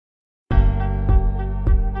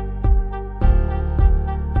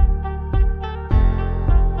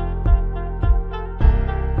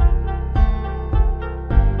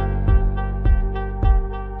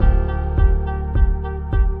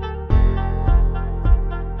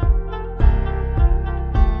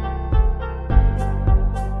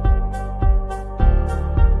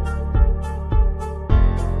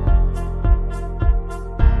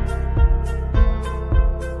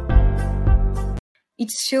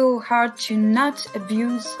so hard to not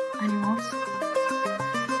abuse animals?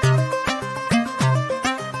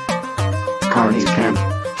 Carnies can't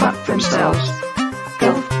fuck themselves.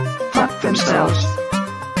 They'll fuck themselves.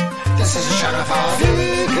 This is a show for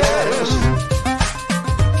vegans.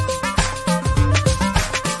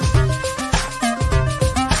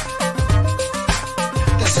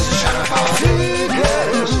 This is a show for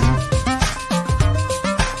vegans.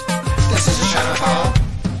 This is a show for.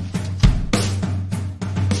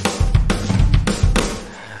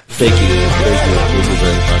 Thank you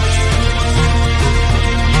very much.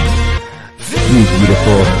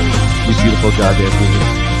 You beautiful goddamn movie.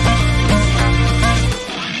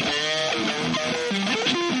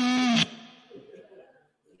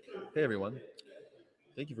 Hey everyone,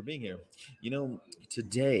 thank you for being here. You know,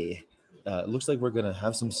 today it looks like we're gonna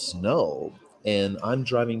have some snow, and I'm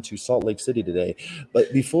driving to Salt Lake City today.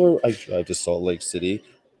 But before I drive to Salt Lake City,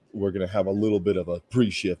 we're gonna have a little bit of a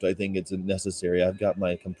pre-shift. I think it's necessary. I've got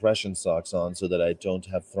my compression socks on so that I don't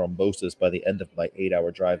have thrombosis by the end of my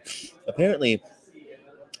 8-hour drive. Apparently,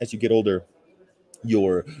 as you get older,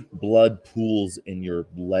 your blood pools in your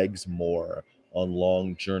legs more on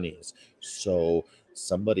long journeys. So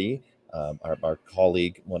somebody, our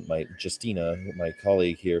colleague, Justina, my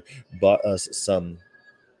colleague here, bought us some.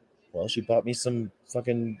 Well, she bought me some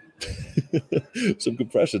fucking some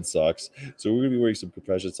compression socks. So we're gonna be wearing some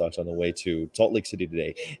compression socks on the way to Salt Lake City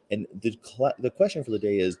today. And the question for the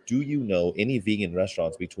day is: do you know any vegan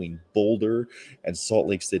restaurants between Boulder and Salt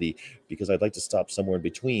Lake City? Because I'd like to stop somewhere in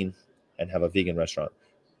between and have a vegan restaurant.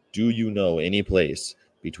 Do you know any place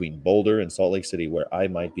between Boulder and Salt Lake City where I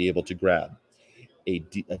might be able to grab a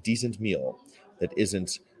decent meal that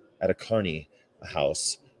isn't at a carny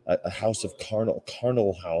house, a house of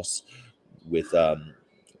carnal house with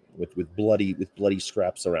bloody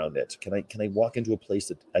scraps around it? Can I walk into a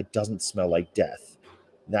place that doesn't smell like death?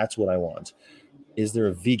 That's what I want. Is there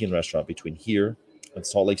a vegan restaurant between here and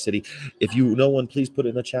Salt Lake City? If you know one, please put it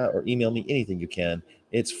in the chat or email me anything you can.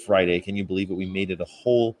 It's Friday. Can you believe it? We made it a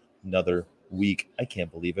whole another week. I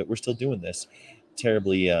can't believe it. We're still doing this.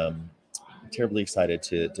 Terribly excited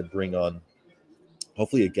to bring on.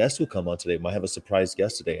 Hopefully a guest will come on today. Might have a surprise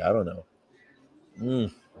guest today. I don't know.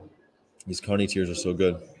 These carnitiers are so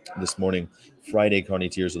good this morning. Friday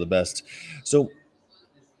carnitiers are the best. So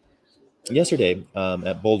yesterday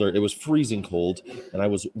at Boulder, it was freezing cold, and I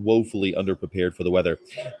was woefully underprepared for the weather.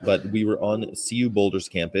 But we were on CU Boulder's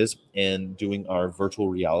campus and doing our virtual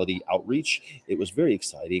reality outreach. It was very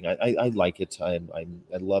exciting. I like it. I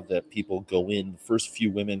love that people go in. The first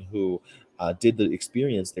few women who did the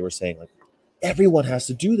experience, they were saying, like, everyone has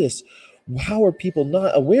to do this. How are people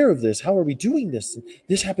not aware of this? How are we doing this?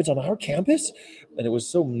 This happens on our campus? And it was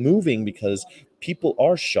so moving because people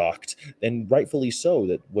are shocked, and rightfully so,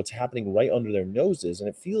 that what's happening right under their noses. And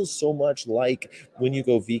it feels so much like when you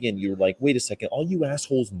go vegan, you're like, wait a second, all you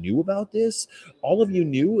assholes knew about this? All of you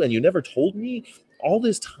knew and you never told me? All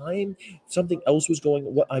this time, something else was going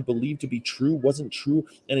on. What I believed to be true wasn't true.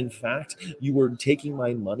 And in fact, you were taking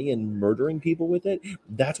my money and murdering people with it.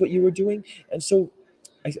 That's what you were doing. And so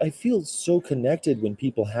I feel so connected when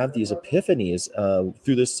people have these epiphanies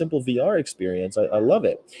through this simple VR experience. I love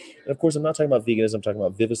it. And of course, I'm not talking about veganism, I'm talking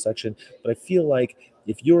about vivisection. But I feel like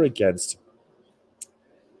if you're against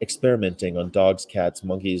experimenting on dogs, cats,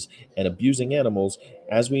 monkeys, and abusing animals,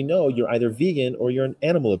 as we know, you're either vegan or you're an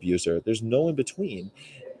animal abuser. There's no in between.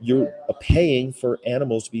 You're paying for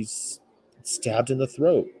animals to be stabbed in the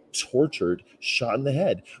throat, tortured, shot in the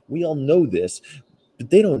head. We all know this,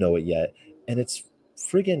 but they don't know it yet. And it's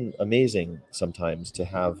friggin' amazing sometimes to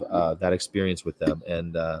have that experience with them.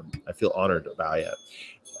 And I feel honored by it.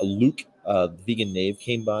 Luke, Vegan Knave,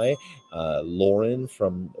 came by. Lauren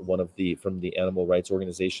from the animal rights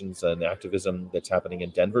organizations and activism that's happening in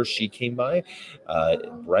Denver, she came by.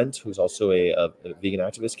 Brent, who's also a vegan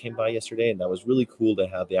activist, came by yesterday, and that was really cool to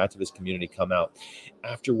have the activist community come out.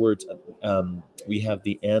 Afterwards, we have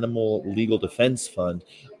the Animal Legal Defense Fund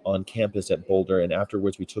on campus at Boulder, and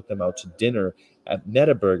afterwards we took them out to dinner at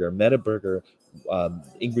Metaburger.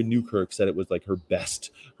 Ingrid Newkirk said it was like her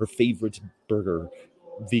favorite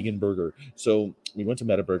vegan burger. So we went to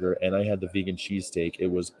Metaburger, and I had the vegan cheesesteak. It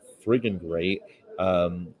was friggin' great.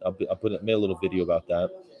 Made a little video about that,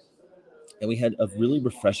 and we had a really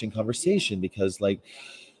refreshing conversation because, like,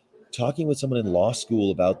 talking with someone in law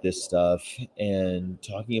school about this stuff and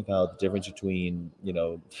talking about the difference between,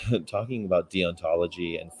 talking about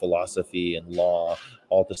deontology and philosophy and law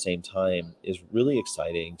all at the same time is really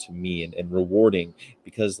exciting to me and rewarding,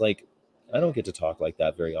 because, like, I don't get to talk like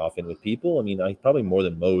that very often with people. I mean, I probably more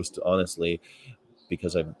than most, honestly,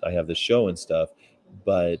 because I have this show and stuff.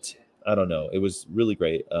 But I don't know. It was really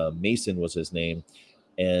great. Mason was his name,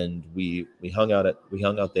 and we hung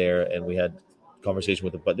out there, and we had conversation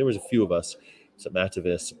with him. But there was a few of us, some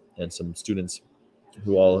activists and some students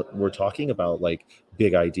who all were talking about like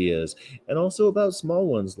big ideas and also about small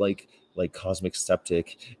ones like cosmic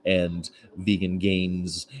septic and vegan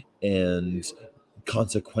gains and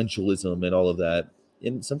consequentialism and all of that.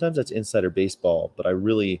 And sometimes that's insider baseball, but I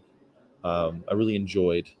really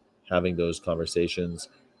enjoyed having those conversations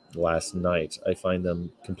last night. I find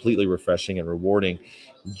them completely refreshing and rewarding.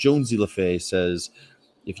 Jonesy LaFay says,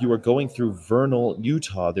 if you are going through Vernal,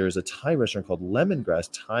 Utah, there is a Thai restaurant called Lemongrass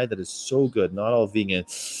Thai that is so good. Not all vegan.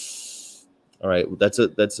 All right, that's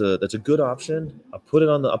a good option. I'll put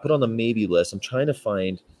on the maybe list. I'm trying to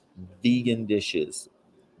find vegan dishes,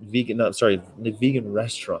 vegan. No, sorry, vegan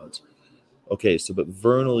restaurant. Okay, so but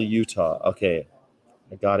Vernal, Utah. Okay,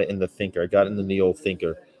 I got it in the thinker. I got it in the old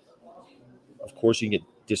thinker. Of course, you can get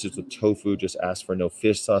dishes with tofu. Just ask for no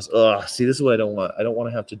fish sauce. Ugh, see, this is what I don't want. I don't want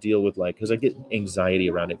to have to deal with like, because I get anxiety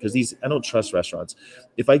around it. Because I don't trust restaurants.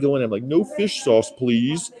 If I go in, I'm like, no fish sauce,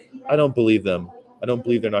 please. I don't believe them. I don't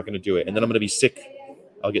believe they're not going to do it. And then I'm going to be sick.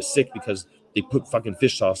 I'll get sick because they put fucking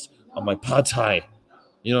fish sauce on my pad thai.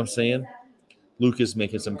 You know what I'm saying? Luke is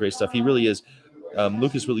making some great stuff. He really is.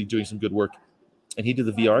 Luke is really doing some good work. And he did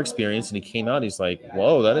the VR experience, and he came out. He's like,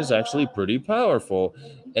 "Whoa, that is actually pretty powerful,"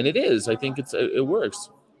 and it is. I think it works.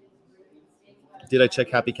 Did I check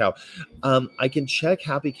Happy Cow? I can check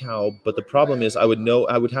Happy Cow, but the problem is I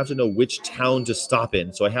would have to know which town to stop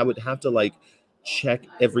in. So would have to like check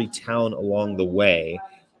every town along the way.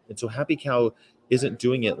 And so Happy Cow isn't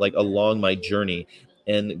doing it like along my journey.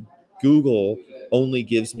 And Google only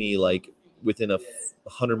gives me like within a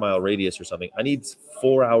 100-mile radius or something. I need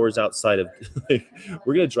 4 hours outside of like,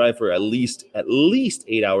 we're gonna drive for at least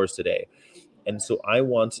 8 hours today. And so I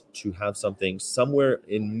want to have something somewhere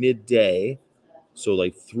in midday, so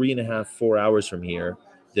like 3.5, 4 hours from here,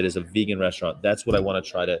 that is a vegan restaurant. That's what I want to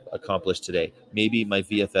try to accomplish today. Maybe my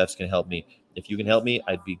VFFs can help me. If you can help me,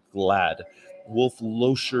 I'd be glad. Wolf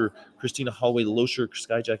Loescher, Christina Hallway Loescher,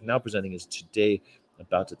 Skyjack now presenting is today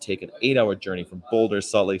about to take an 8-hour journey from Boulder,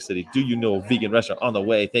 Salt Lake City. Do you know a vegan restaurant on the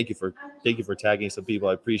way? Thank you for tagging some people.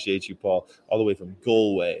 I appreciate you, Paul, all the way from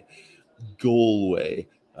Galway. Galway.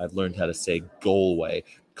 I've learned how to say Galway.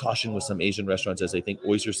 Caution with some Asian restaurants as they think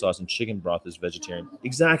oyster sauce and chicken broth is vegetarian.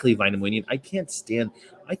 Exactly, Vinaminian. I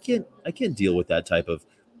can't deal with that type of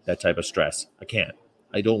stress. I can't.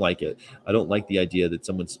 I don't like it. I don't like the idea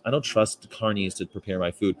that I don't trust carnies to prepare my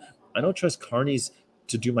food. I don't trust carnies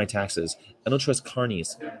to do my taxes. I don't trust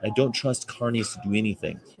carnies. I don't trust carnies to do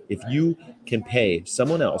anything. If you can pay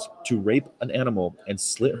someone else to rape an animal and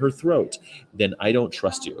slit her throat, then I don't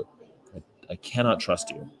trust you. I cannot trust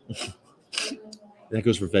you. That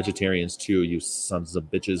goes for vegetarians too, you sons of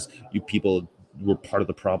bitches. You people were part of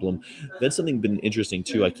the problem. That's something been interesting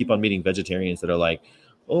too. I keep on meeting vegetarians that are like,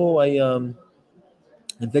 "Oh, I'm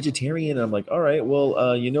vegetarian." I'm like, "All right,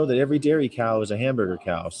 well, you know that every dairy cow is a hamburger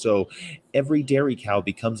cow. So every dairy cow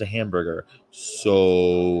becomes a hamburger.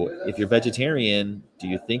 So if you're vegetarian, do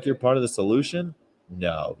you think you're part of the solution?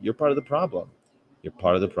 No, you're part of the problem. You're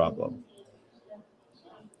part of the problem."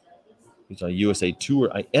 He's on a USA tour.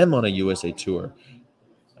 I am on a USA tour.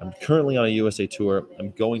 I'm currently on a USA tour.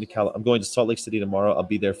 I'm going to Salt Lake City tomorrow. I'll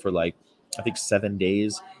be there for like I think 7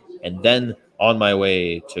 days, and then on my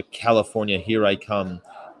way to California. Here I come,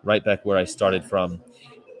 right back where I started from.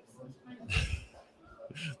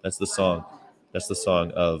 That's the song. That's the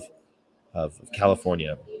song of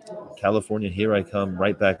California. California, here I come,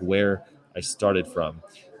 right back where I started from.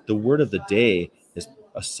 The word of the day is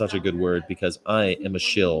such a good word because I am a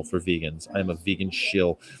shill for vegans. I am a vegan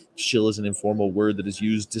shill. Shill is an informal word that is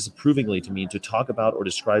used disapprovingly to mean to talk about or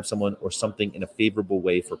describe someone or something in a favorable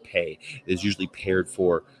way for pay. It is usually paired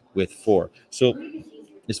with for. So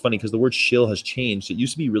it's funny because the word shill has changed. It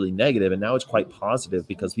used to be really negative, and now it's quite positive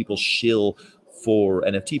because people shill for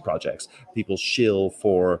NFT projects. People shill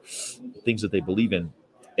for things that they believe in.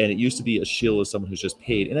 And it used to be a shill as someone who's just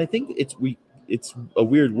paid. And I think it's a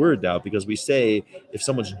weird word now because we say if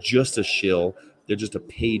someone's just a shill, they're just a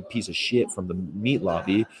paid piece of shit from the meat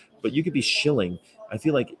lobby. But you could be shilling. I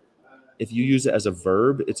feel like if you use it as a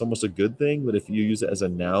verb, it's almost a good thing. But if you use it as a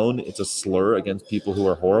noun, it's a slur against people who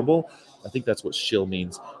are horrible. I think that's what shill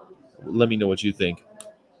means. Let me know what you think.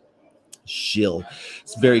 Shill.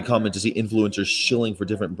 It's very common to see influencers shilling for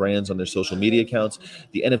different brands on their social media accounts.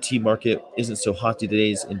 The NFT market isn't so hot these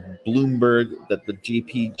days. In Bloomberg, that the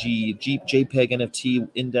JPEG NFT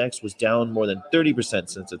index was down more than 30%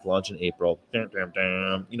 since its launch in April.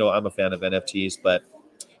 You know, I'm a fan of NFTs, but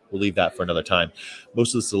we'll leave that for another time.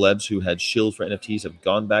 Most of the celebs who had shilled for NFTs have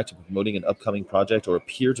gone back to promoting an upcoming project or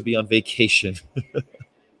appear to be on vacation.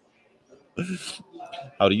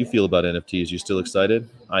 How do you feel about NFTs? You still excited?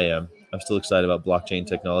 I am. I'm still excited about blockchain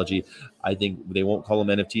technology. I think they won't call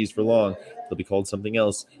them NFTs for long. They'll be called something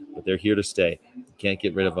else, but they're here to stay. You can't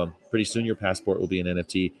get rid of them. Pretty soon your passport will be an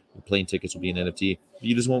NFT. Your plane tickets will be an NFT.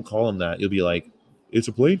 You just won't call them that. You'll be like, it's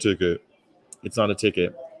a plane ticket. It's not a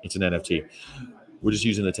ticket. It's an NFT. We're just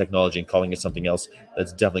using the technology and calling it something else.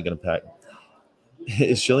 That's definitely going to impact.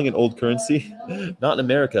 Is shilling an old currency? Not in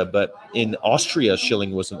America, but in Austria,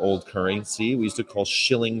 shilling was an old currency. We used to call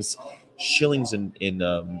shillings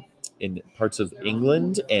in parts of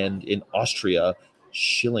England, and in Austria,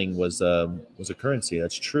 shilling was a currency.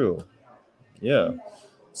 That's true. Yeah.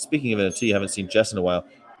 Speaking of NFT, I haven't seen Jess in a while.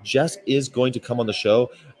 Jess is going to come on the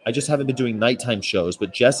show. I just haven't been doing nighttime shows,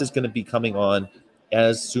 but Jess is going to be coming on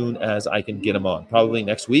as soon as I can get him on. Probably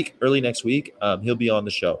next week, early next week. He'll be on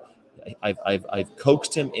the show. I've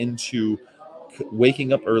coaxed him into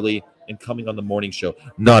waking up early and coming on the morning show.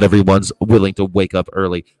 Not everyone's willing to wake up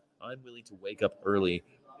early. I'm willing to wake up early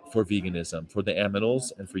for veganism, for the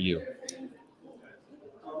aminals, and for you.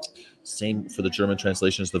 Same for the German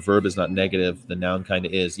translations. The verb is not negative. The noun kind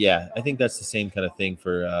of is. Yeah, I think that's the same kind of thing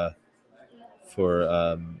for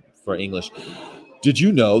English. Did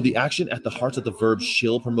you know the action at the heart of the verb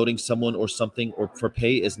shill, promoting someone or something or for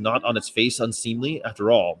pay, is not on its face unseemly?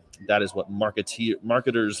 After all, that is what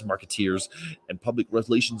marketers, and public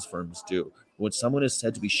relations firms do. When someone is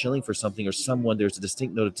said to be shilling for something or someone, there's a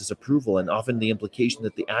distinct note of disapproval and often the implication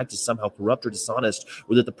that the act is somehow corrupt or dishonest,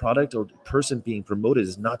 or that the product or person being promoted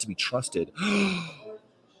is not to be trusted.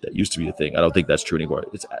 That used to be a thing. I don't think that's true anymore.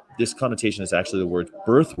 This connotation is actually the word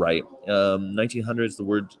birthright. 1900s,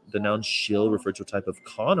 the noun shill referred to a type of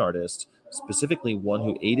con artist, specifically one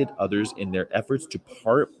who aided others in their efforts to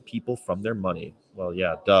part people from their money. Well,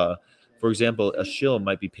 yeah, duh. For example, a shill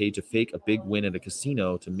might be paid to fake a big win at a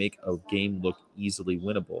casino to make a game look easily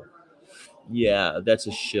winnable. Yeah, that's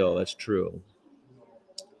a shill. That's true.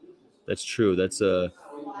 That's true. That's a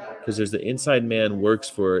because there's the inside man works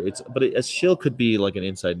for it's, but a shill could be like an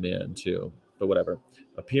inside man too. But whatever.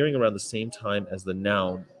 Appearing around the same time as the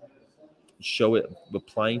noun, show it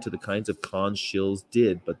applying to the kinds of cons shills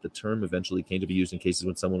did, but the term eventually came to be used in cases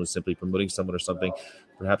when someone was simply promoting someone or something,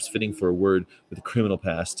 perhaps fitting for a word with a criminal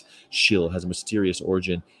past. Shill has a mysterious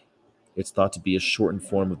origin. It's thought to be a shortened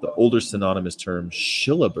form of the older synonymous term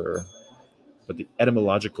shillaber, but the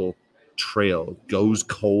etymological trail goes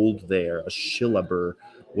cold there. A shillaber.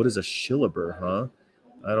 What is a shillaber, huh?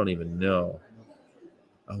 I don't even know.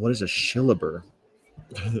 What is a shillaber?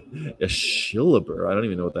 A shillaber. I don't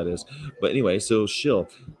even know what that is. But anyway, so shill.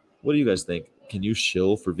 What do you guys think? Can you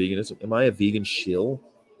shill for veganism? Am I a vegan shill?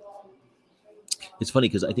 It's funny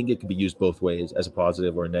because I think it can be used both ways, as a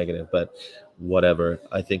positive or a negative, but whatever.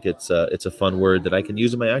 I think it's a fun word that I can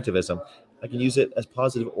use in my activism. I can use it as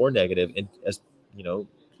positive or negative, and as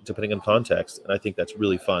depending on context. And I think that's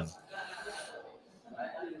really fun.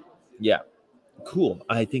 Yeah, cool.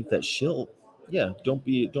 I think that shill. Yeah, don't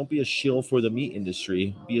be a shill for the meat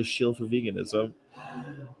industry. Be a shill for veganism.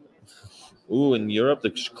 Ooh, in Europe, the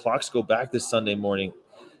clocks go back this Sunday morning.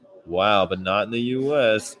 Wow, but not in the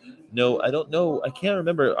U.S. No, I don't know. I can't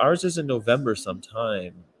remember. Ours is in November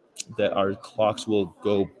sometime that our clocks will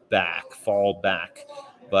fall back,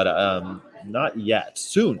 but not yet.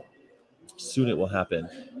 Soon it will happen.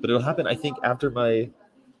 But it'll happen, I think, after my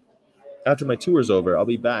tour is over. I'll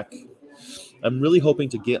be back. I'm really hoping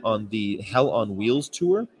to get on the Hell on Wheels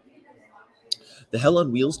tour. The Hell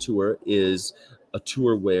on Wheels tour is a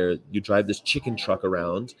tour where you drive this chicken truck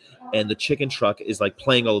around, and the chicken truck is like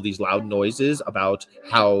playing all of these loud noises about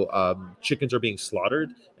how chickens are being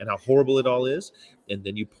slaughtered and how horrible it all is. And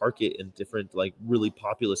then you park it in different, like, really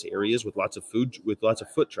populous areas with lots of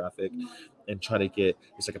foot traffic, and try to get,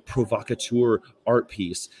 it's like a provocateur art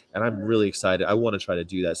piece. And I'm really excited. I want to try to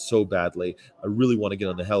do that so badly. I really want to get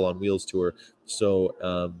on the Hell on Wheels tour.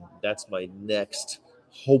 So that's my next,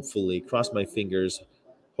 hopefully, cross my fingers,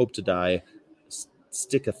 hope to die,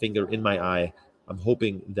 stick a finger in my eye. I'm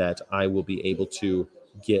hoping that I will be able to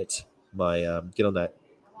get my get on that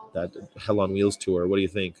Hell on Wheels tour. What do you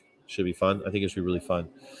think? Should be fun. I think it should be really fun.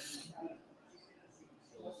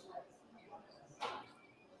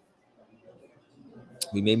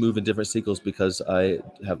 We may move in different cycles because I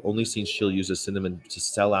have only seen shill use a synonym to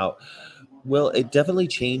sell out. Well, it definitely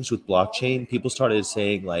changed with blockchain. People started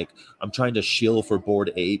saying, like, I'm trying to shill for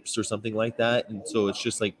Bored Apes or something like that. And so it's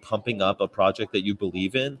just like pumping up a project that you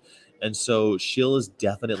believe in. And so shill is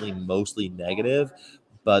definitely mostly negative,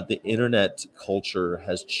 but the internet culture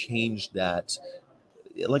has changed that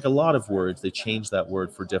like a lot of words, they change that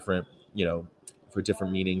word for different, for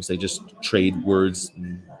different meanings. They just trade words.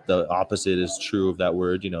 The opposite is true of that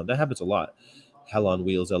word. That happens a lot. Hell on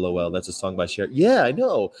Wheels, LOL. That's a song by Cher. Yeah, I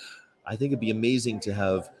know. I think it'd be amazing to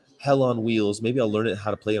have Hell on Wheels. Maybe I'll learn it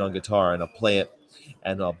how to play it on guitar, and I'll play it,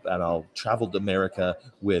 and I'll travel to America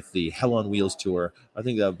with the Hell on Wheels tour. I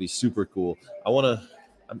think that would be super cool. I'm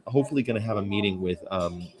hopefully going to have a meeting with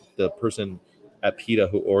the person at PETA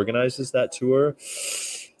who organizes that tour,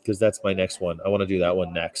 because that's my next one. I want to do that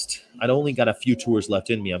one next. I only got a few tours left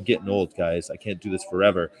in me. I'm getting old, guys. I can't do this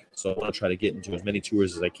forever, so I want to try to get into as many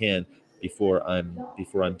tours as I can before I'm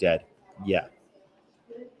dead. Yeah.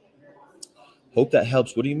 Hope that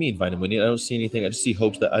helps. What do you mean, Vitamin? I don't see anything. I just see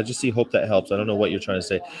hope that helps. I don't know what you're trying to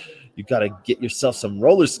say. You got to get yourself some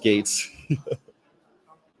roller skates.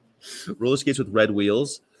 Roller skates with red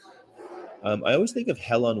wheels. I always think of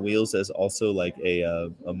Hell on Wheels as also like a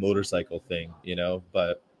motorcycle thing,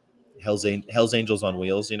 but Hell's Angels on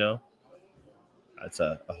Wheels, that's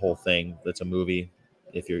a whole thing. That's a movie.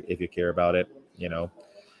 If you care about it,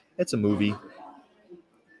 it's a movie.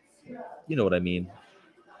 You know what I mean?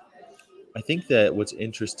 I think that what's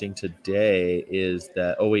interesting today is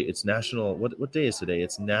that, oh wait, it's national. What day is today?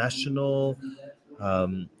 It's national.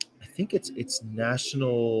 I think it's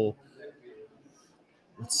national.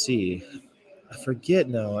 Let's see. I forget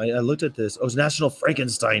now. I looked at this. Oh, it's National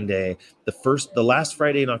Frankenstein Day. The last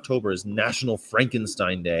Friday in October is National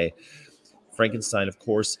Frankenstein Day. Frankenstein, of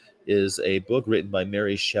course, is a book written by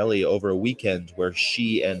Mary Shelley over a weekend, where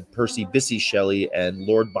she and Percy Bysshe Shelley and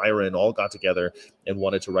Lord Byron all got together and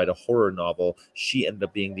wanted to write a horror novel. She ended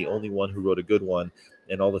up being the only one who wrote a good one,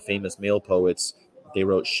 and all the famous male poets, they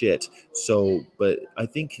wrote shit. So, but I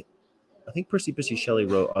think Percy Bysshe Shelley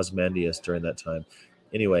wrote Ozymandias during that time.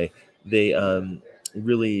 Anyway, they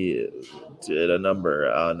really did a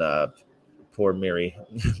number on poor Mary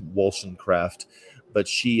Wollstonecraft, but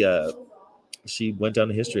she went down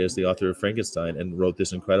in history as the author of Frankenstein and wrote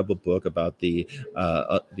this incredible book about the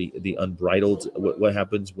unbridled, what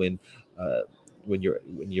happens when you're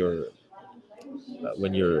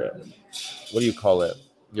what do you call it?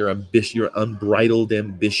 Your ambition, your unbridled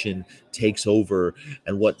ambition takes over,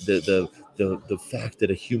 and what the fact that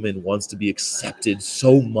a human wants to be accepted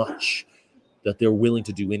so much that they're willing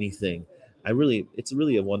to do anything. It's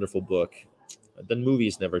really a wonderful book. The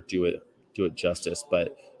movies never do it justice,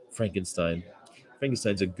 but Frankenstein's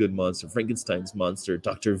a good monster. Frankenstein's monster,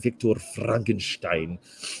 Dr. Victor Frankenstein.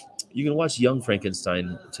 You can watch Young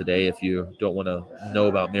Frankenstein today if you don't want to know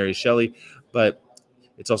about Mary Shelley, but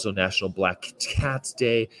it's also National Black Cats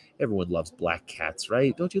Day. Everyone loves black cats,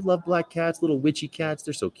 right? Don't you love black cats, little witchy cats?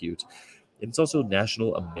 They're so cute. And it's also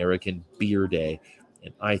National American Beer Day.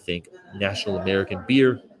 And I think National American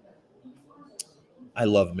Beer, I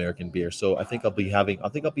love American beer, so I think I'll be having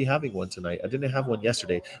one tonight. I didn't have one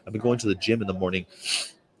yesterday. I've been going to the gym in the morning.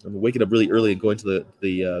 I'm waking up really early and going to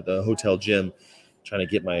the hotel gym, trying to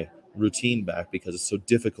get my routine back because it's so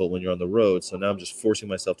difficult when you're on the road. So now I'm just forcing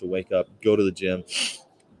myself to wake up, go to the gym,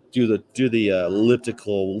 do the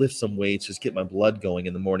elliptical, lift some weights, just get my blood going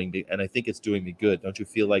in the morning, and I think it's doing me good. Don't you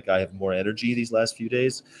feel like I have more energy these last few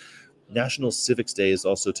days? National Civics Day is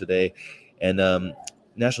also today, and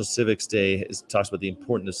National Civics Day talks about the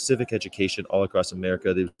importance of civic education all across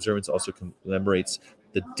America. The observance also commemorates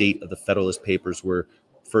the date of the Federalist Papers were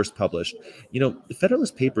first published. The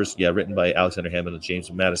Federalist Papers, written by Alexander Hamilton and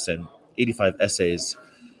James Madison, 85 essays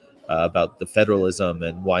about the federalism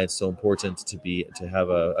and why it's so important to have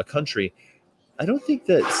a country. I don't think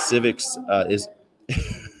that civics is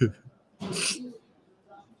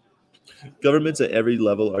governments at every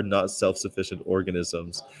level are not self-sufficient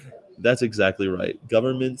organisms. That's exactly right.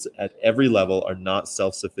 Governments at every level are not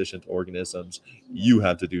self-sufficient organisms. You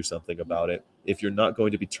have to do something about it. If you're not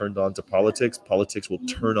going to be turned on to politics, politics will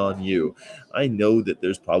turn on you. I know that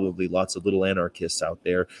there's probably lots of little anarchists out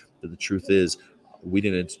there, but the truth is, we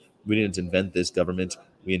didn't invent this government.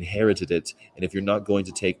 We inherited it. And if you're not going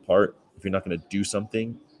to take part, if you're not going to do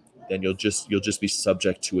something, then you'll just be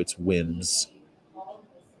subject to its whims.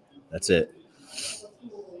 That's it.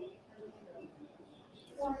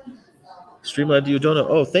 Streamline Diodona.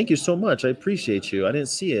 Oh, thank you so much. I appreciate you. I didn't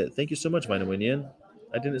see it. Thank you so much, Minowinian.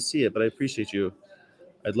 I didn't see it, but I appreciate you.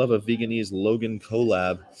 I'd love a veganese Logan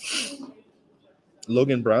collab.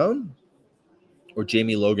 Logan Brown or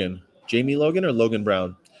Jamie Logan? Jamie Logan or Logan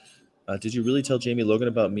Brown? Did you really tell Jamie Logan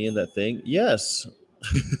about me and that thing? Yes.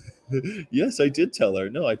 Yes, I did tell her.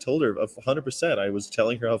 No, I told her 100%. I was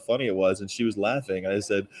telling her how funny it was, and she was laughing. I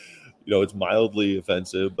said, it's mildly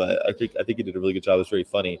offensive, but I think you did a really good job. It was very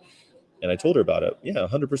funny. And I told her about it. Yeah,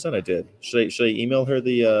 100% I did. Should I email her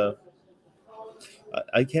the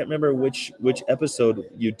I can't remember which episode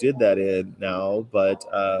you did that in now, but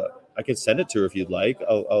I can send it to her if you'd like.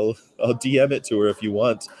 I'll DM it to her if you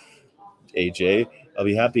want, AJ. I'll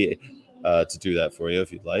be happy to do that for you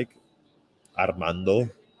if you'd like. Armando.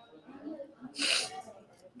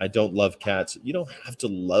 I don't love cats. You don't have to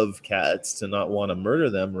love cats to not want to murder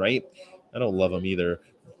them, right? I don't love them either,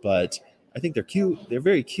 but I think they're cute. They're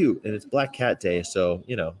very cute, and it's Black Cat Day, so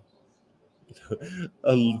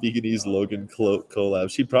a Veganese Logan collab.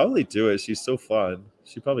 She'd probably do it. She's so fun.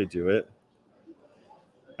 She'd probably do it.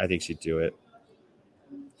 I think she'd do it.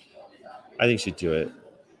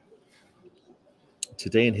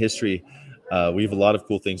 Today in history, we have a lot of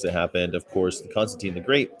cool things that happened. Of course, Constantine the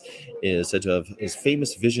Great is said to have his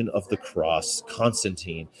famous vision of the cross.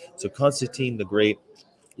 Constantine. So Constantine the Great,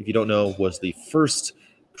 if you don't know, was the first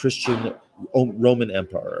Christian Roman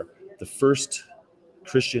emperor. The first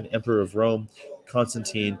Christian emperor of Rome,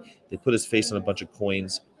 Constantine. They put his face on a bunch of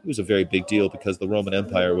coins. It was a very big deal because the Roman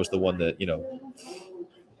Empire was the one that,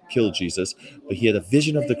 killed Jesus. But he had a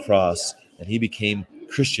vision of the cross, and he became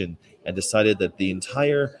Christian and decided that the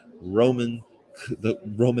Roman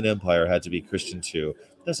Empire had to be Christian too.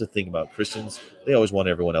 That's the thing about Christians. They always want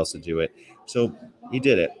everyone else to do it. So he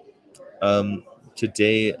did it.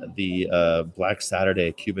 Today, the Black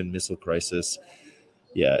Saturday Cuban Missile Crisis.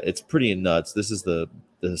 Yeah, it's pretty nuts. This is the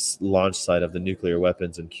launch site of the nuclear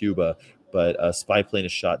weapons in Cuba, but a spy plane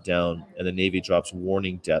is shot down, and the Navy drops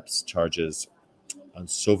warning depth charges on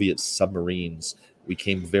Soviet submarines. We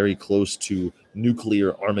came very close to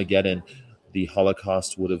nuclear Armageddon. The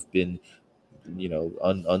Holocaust would have been,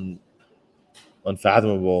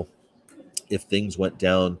 unfathomable if things went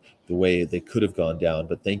down the way they could have gone down.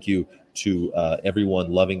 But thank you to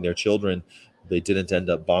everyone loving their children. They didn't end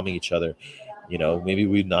up bombing each other. Maybe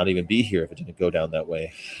we'd not even be here if it didn't go down that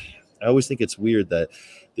way. I always think it's weird that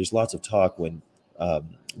there's lots of talk when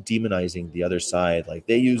demonizing the other side, like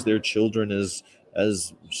they use their children as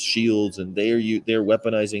shields, and they're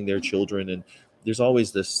weaponizing their children, and there's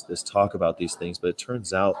always this talk about these things. But it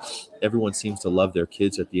turns out everyone seems to love their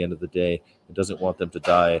kids at the end of the day and doesn't want them to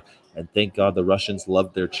die. And thank God the Russians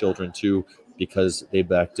loved their children too, because they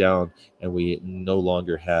backed down, and we no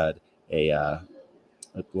longer had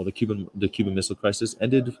the Cuban Missile Crisis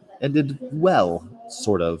ended well,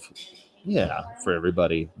 sort of. Yeah, for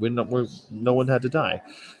everybody. No one had to die.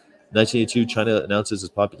 1982, China announces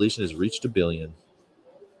its population has reached 1 billion.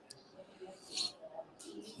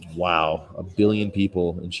 Wow, 1 billion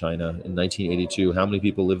people in China in 1982. How many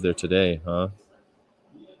people live there today, huh?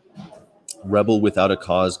 Rebel Without a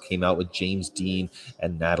Cause came out with James Dean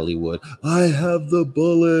and Natalie Wood. I have the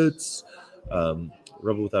bullets.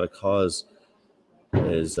 Rebel Without a Cause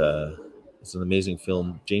is it's an amazing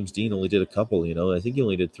film. James Dean only did a couple, I think he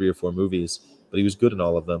only did 3 or 4 movies, but he was good in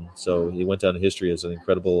all of them. So he went down in history as an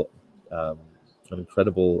incredible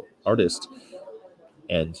artist.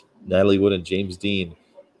 And Natalie Wood and James Dean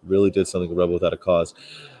really did something with Rebel Without a Cause.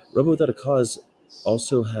 Rebel Without a Cause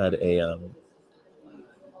also had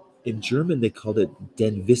in German they called it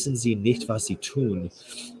 "Den wissen sie nicht, was sie tun,"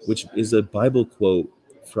 which is a Bible quote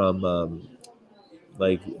from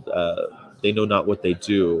they know not what they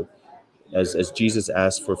do. As Jesus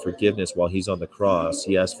asked for forgiveness while he's on the cross,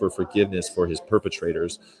 he asked for forgiveness for his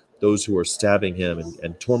perpetrators, those who are stabbing him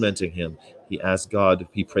and tormenting him. He asked God,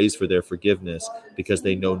 he prays for their forgiveness because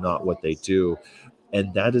they know not what they do.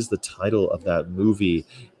 And that is the title of that movie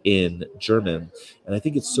in German. And I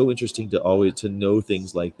think it's so interesting to know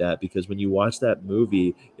things like that, because when you watch that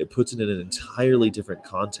movie, it puts it in an entirely different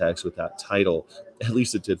context with that title. At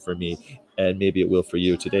least it did for me, and maybe it will for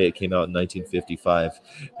you. Today it came out in 1955,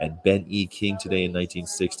 and Ben E. King today in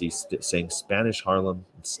 1960 sang Spanish Harlem,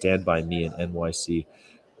 Stand By Me in NYC.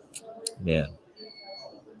 Man,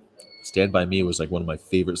 Stand By Me was like one of my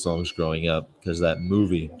favorite songs growing up because that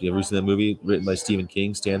movie. Do you ever see that movie written by Stephen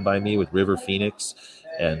King, Stand By Me, with River Phoenix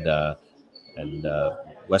and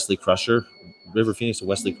Wesley Crusher? River Phoenix and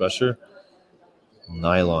Wesley Crusher.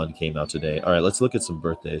 Nylon came out today. All right, let's look at some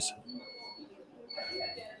birthdays.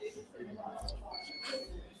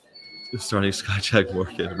 Starting Skyjack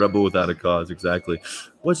Morgan, Rebel Without a Cause, exactly.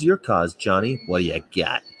 What's your cause, Johnny? What do you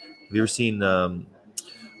got? Have you ever seen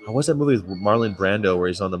what's that movie with Marlon Brando where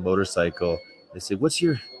he's on the motorcycle? They say, what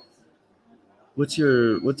are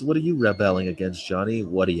you rebelling against, Johnny?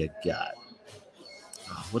 What do you got?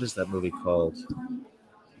 Oh, what is that movie called?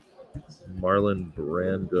 Marlon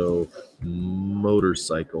Brando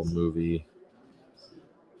motorcycle movie.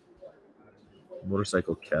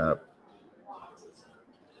 Motorcycle Cap.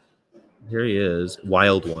 Here he is.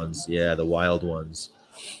 Wild Ones. Yeah, The Wild Ones.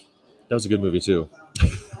 That was a good movie too.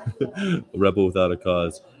 Rebel Without a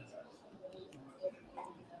Cause.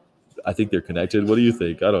 I think they're connected. What do you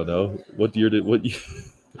think? I don't know. What year did what?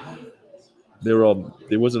 They were all.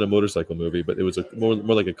 It wasn't a motorcycle movie, but it was a more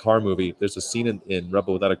like a car movie. There's a scene in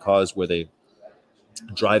Rebel Without a Cause where they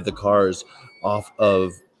drive the cars off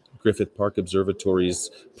of Griffith Park Observatory's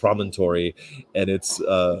promontory, and it's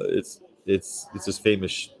this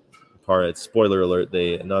famous part. Spoiler alert: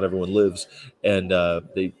 they not everyone lives, and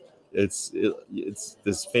it's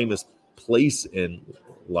this famous place in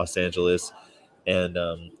Los Angeles. And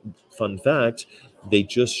fun fact, they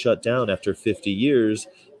just shut down after 50 years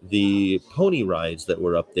the pony rides that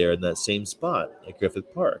were up there in that same spot at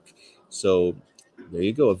Griffith Park. So there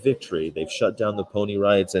you go, a victory. They've shut down the pony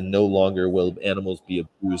rides, and no longer will animals be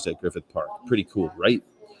abused at Griffith Park. Pretty cool, right?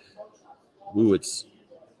 Ooh, it's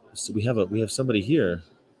so we have somebody here.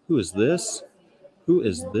 Who is this? Who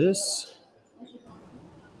is this?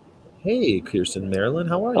 Hey, Kirsten Marilyn,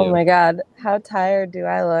 how are Oh you? my God, how tired do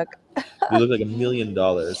I look? You look like $1 million.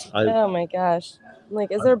 Oh my gosh. I'm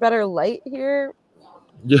like, is there better light here?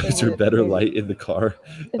 Is there Maybe- better maybe. light in the car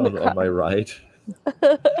In the on my ride?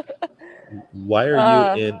 Why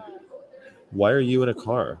are you in a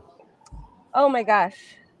car? Oh my gosh,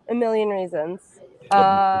 a million reasons.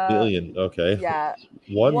 A million. Okay. Yeah.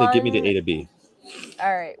 One, they get me to A to B.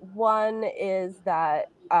 All right. One is that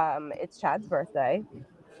it's Chad's birthday.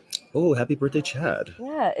 Oh, happy birthday, Chad.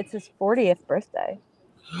 Yeah, it's his 40th birthday.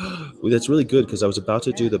 Well, that's really good because I was about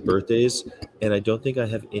to do the birthdays, and I don't think I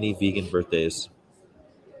have any vegan birthdays.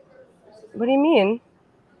 What do you mean?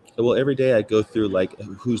 Well, every day I go through like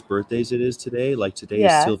whose birthdays it is today. Like today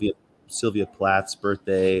Yeah. is Sylvia Plath's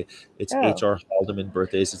birthday. It's Oh. H.R. Haldeman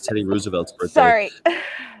birthdays. It's Teddy Roosevelt's birthday. Sorry.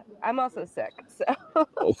 I'm also sick. So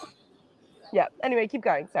Oh. yeah. Anyway, keep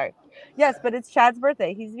going. Sorry. Yes, but it's Chad's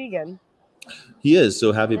birthday. He's vegan. He is,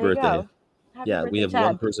 so happy There you birthday. go. Happy Yeah, birthday, we have Chad.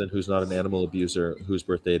 one person who's not an animal abuser whose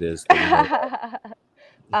birthday it is. that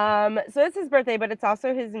we know. So it's his birthday, but it's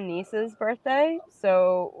also his niece's birthday.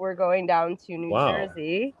 So we're going down to New Wow.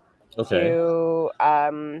 Jersey Okay. to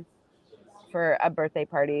for a birthday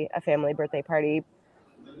party, a family birthday party.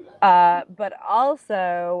 But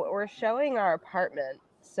also we're showing our apartment.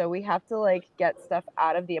 So we have to like get stuff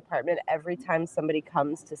out of the apartment every time somebody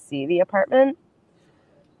comes to see the apartment.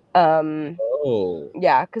 Oh.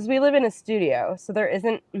 Yeah, because we live in a studio, so there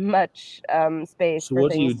isn't much space So for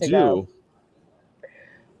what do you things to go.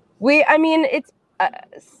 do? I mean, it's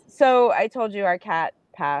so I told you our cat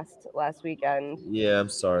passed last weekend. Yeah, I'm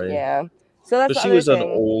sorry. Yeah, so that's But the she other was an thing.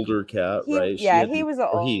 older cat, right? Yeah, he was an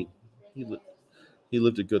or old. he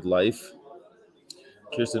lived a good life.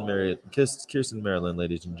 Kirsten Marilyn,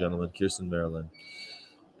 ladies and gentlemen, Kirsten Marilyn.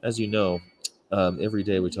 As you know, every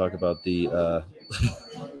day we talk about the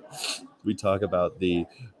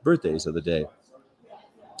birthdays of the day.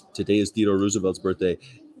 Today is Theodore Roosevelt's birthday,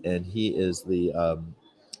 and he is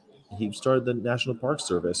he started the National Park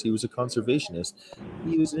Service. He was a conservationist.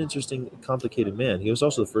 He was an interesting, complicated man. He was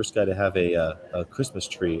also the first guy to have a Christmas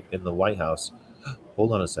tree in the White House.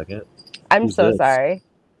 Hold on a second. I'm Who's so this? sorry.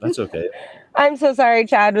 That's okay. I'm so sorry.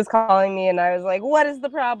 Chad was calling me, and I was like, "What is the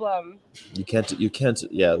problem?" You can't.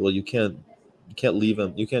 Yeah. Well, you can't leave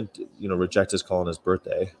him. You can't. Reject his call on his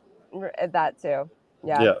birthday. That too.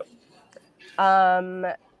 Yeah.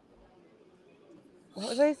 What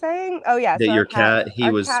was I saying? Oh yeah. That so your cat.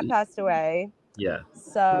 Our cat passed away. Yeah.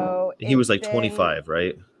 So he was like 25,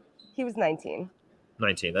 right? He was 19.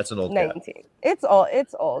 19. That's an old 19. cat. It's old.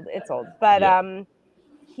 But Yeah.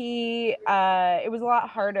 it was a lot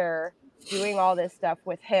harder doing all this stuff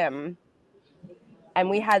with him. And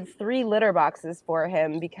we had 3 litter boxes for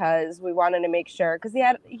him because we wanted to make sure, because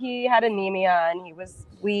he had anemia and he was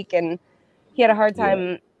weak and he had a hard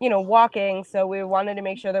time, walking. So we wanted to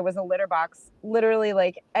make sure there was a litter box, literally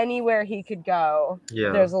like anywhere he could go.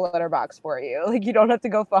 Yeah. There's a litter box for you. Like you don't have to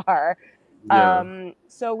go far. Yeah.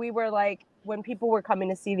 So we were like, when people were coming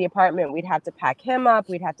to see the apartment, we'd have to pack him up.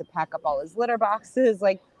 We'd have to pack up all his litter boxes.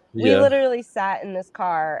 Like we literally sat in this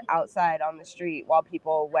car outside on the street while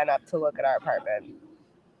people went up to look at our apartment.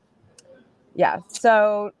 Yeah.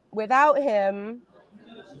 So without him,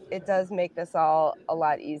 it does make this all a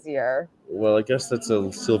lot easier. Well, I guess that's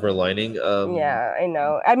a silver lining. Yeah, I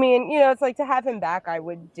know. I mean, it's like to have him back, I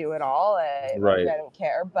would do it all. Right. I don't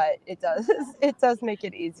care, but it does make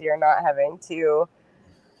it easier not having to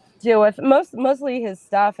deal with mostly his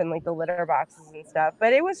stuff and like the litter boxes and stuff.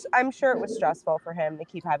 But I'm sure it was stressful for him to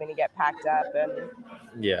keep having to get packed up and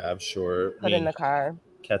Yeah, I'm sure. put in the car.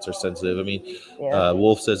 Cats are sensitive. I mean, Yeah.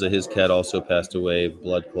 Wolf says that his cat also passed away,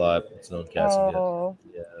 blood clot. It's known cats. Oh.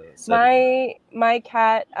 Yeah. My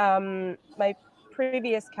cat, my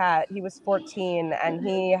previous cat, he was 14 and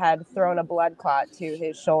he had thrown a blood clot to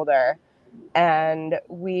his shoulder. and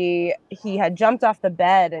he had jumped off the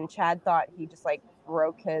bed, and Chad thought he just like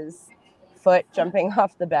broke his foot jumping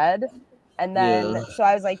off the bed. And then so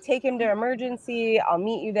I was like, take him to emergency, I'll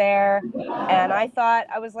meet you there. And I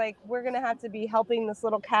was like, we're gonna have to be helping this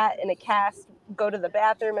little cat in a cast go to the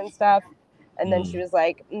bathroom and stuff. And then she was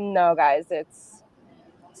like, no guys, it's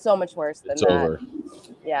so much worse than It's that. over.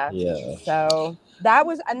 Yeah. Yeah. So that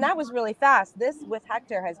was really fast. This with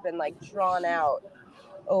Hector has been like drawn out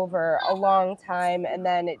over a long time, and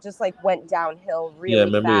then it just like went downhill really Yeah, I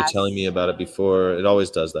remember fast. you telling me about it before. It always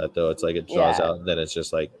does that though. It's like it draws Yeah. out, and then it's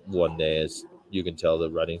just like one day it's you can tell the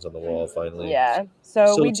writing's on the wall finally. Yeah.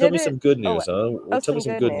 So we tell did me it. some good news, huh? Tell me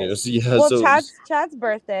some good news. Yeah. Well, So Chad's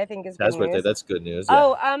birthday, I think, is Chad's good birthday. news. That's good news.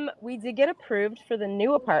 Yeah. Oh, we did get approved for the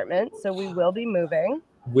new apartment, so we will be moving.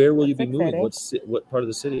 Where will you be exciting. moving? What part of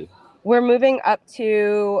the city? We're moving up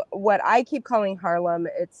to what I keep calling Harlem.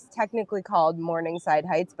 It's technically called Morningside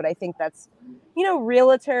Heights, but I think that's,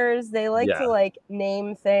 realtors, they like to like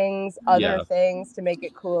name things, other things to make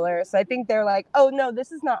it cooler. So I think they're like, oh no,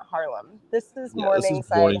 this is not Harlem. This is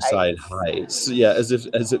Morningside Heights. Yeah, as if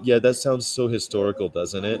yeah, that sounds so historical,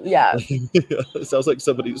 doesn't it? Yeah. It sounds like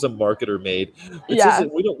some marketer made.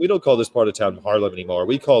 We don't call this part of town Harlem anymore.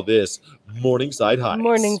 We call this Morningside Heights.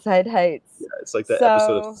 Morningside Heights. Yeah, it's like that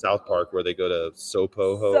episode of South Park where they go to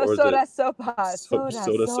Sopoho or Soda Sopa.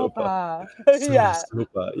 Yeah.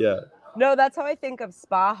 Sopa, yeah. No, that's how I think of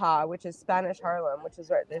Spaha, which is Spanish Harlem, which is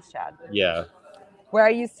right this, Chad. Yeah. Where I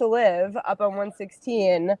used to live up on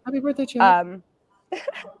 116. Happy birthday, Chad.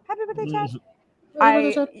 Happy birthday, Chad.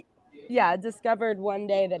 I discovered one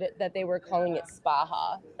day that they were calling it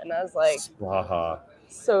Spaha, and I was like, Spaha.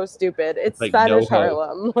 So stupid. It's like Spanish NoHo.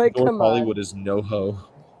 Harlem. Like, North come Hollywood on. is NoHo.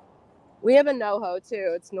 We have a NoHo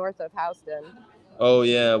too. It's north of Houston. Oh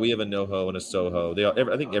yeah, we have a NoHo and a Soho.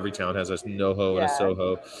 I think every town has a NoHo and a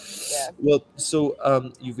Soho. Yeah. Well, so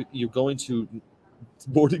you're going to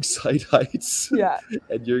Morningside Heights. Yeah.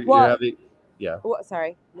 And you're having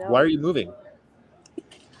Sorry. No. Why are you moving?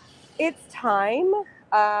 It's time.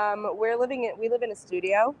 We live in a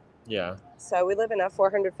studio. Yeah. So we live in a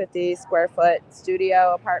 450 square foot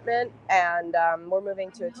studio apartment, and we're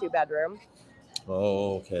moving to a 2-bedroom.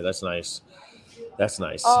 Oh, okay, that's nice. That's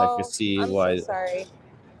nice. Oh, I could see I'm why. So sorry.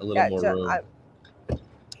 A little more room. I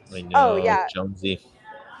know. Oh yeah. Jonesy.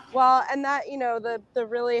 Well, and that, the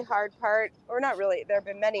really hard part, or not really, there have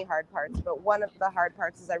been many hard parts, but one of the hard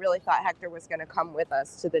parts is I really thought Hector was going to come with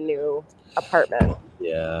us to the new apartment.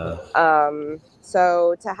 Yeah.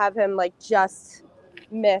 So to have him like just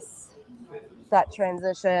miss that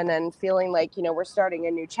transition and feeling like, we're starting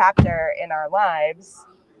a new chapter in our lives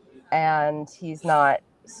and he's not,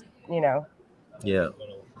 Yeah.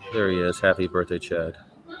 There he is. Happy birthday, Chad.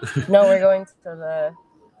 No, we're going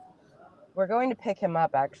to pick him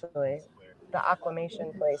up, actually. The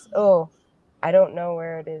Aquamation place. Oh, I don't know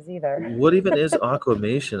where it is either. What even is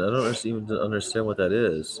Aquamation? I don't even understand what that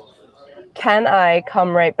is. Can I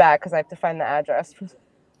come right back? Because I have to find the address for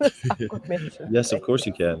this Aquamation Yes, place. Of course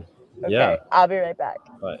you can. Okay, yeah. I'll be right back.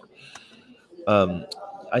 All right.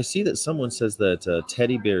 I see that someone says that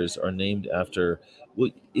teddy bears are named after...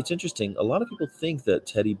 Well, it's interesting. A lot of people think that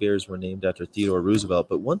teddy bears were named after Theodore Roosevelt,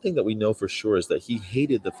 but one thing that we know for sure is that he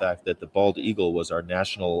hated the fact that the bald eagle was our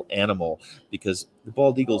national animal, because the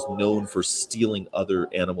bald eagle is known for stealing other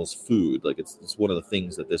animals' food. Like it's one of the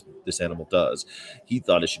things that this animal does. He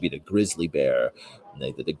thought it should be the grizzly bear.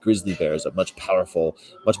 The grizzly bear is a much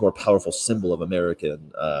more powerful symbol of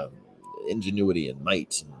American ingenuity and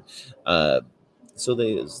might. So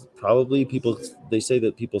they say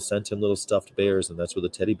that people sent him little stuffed bears, and that's where the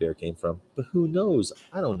teddy bear came from. But who knows?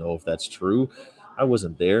 I don't know if that's true. I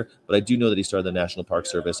wasn't there, but I do know that he started the National Park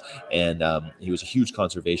Service, and he was a huge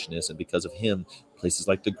conservationist. And because of him, places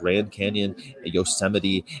like the Grand Canyon,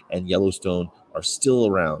 Yosemite, and Yellowstone are still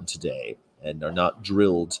around today and are not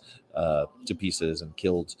drilled to pieces and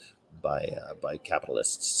killed by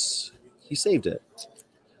capitalists. He saved it.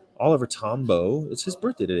 Oliver Tambo, it's his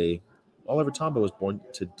birthday today. Oliver Tambo was born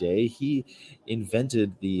today. He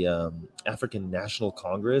invented the African National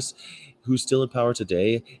Congress, who's still in power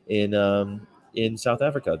today in South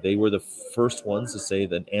Africa. They were the first ones to say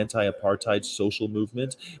that an anti-apartheid social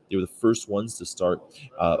movement. They were the first ones to start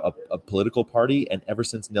a political party. And ever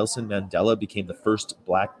since Nelson Mandela became the first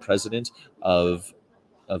black president of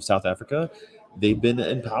South Africa, they've been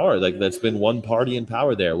in power. Like that's been one party in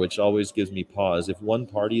power there, which always gives me pause. If one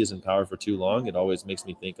party is in power for too long, it always makes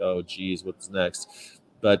me think, oh, geez, what's next?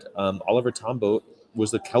 But Oliver Tambo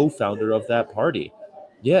was the co-founder of that party.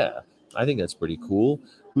 Yeah, I think that's pretty cool.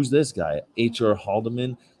 Who's this guy? H.R.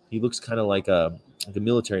 Haldeman. He looks kind of like a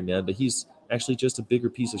military man, but he's actually just a bigger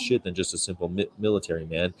piece of shit than just a simple military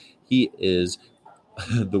man. He is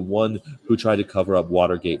the one who tried to cover up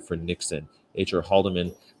Watergate for Nixon. H.R.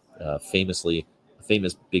 Haldeman, famous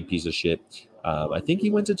big piece of shit. I think he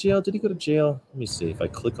went to jail. Did he go to jail? Let me see. If I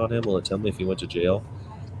click on him, will it tell me if he went to jail?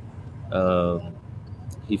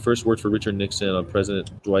 He first worked for Richard Nixon on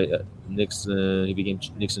President Dwight Nixon. He became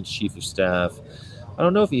Nixon's chief of staff. I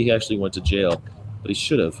don't know if he actually went to jail, but he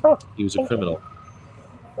should have. He was a criminal.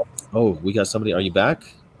 Oh, we got somebody. Are you back?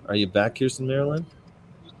 Are you back, Kirsten Marylin?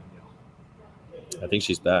 I think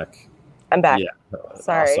she's back. I'm back. Yeah.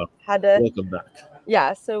 Sorry. Awesome. Had to. Welcome back.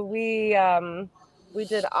 Yeah. So we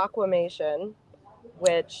did aquamation,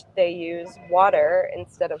 which they use water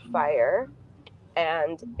instead of fire,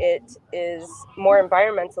 and it is more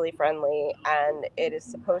environmentally friendly, and it is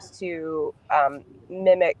supposed to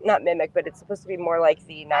not mimic, but it's supposed to be more like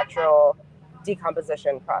the natural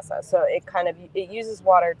decomposition process. So it uses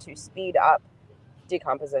water to speed up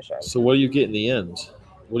decomposition. So what do you get in the end?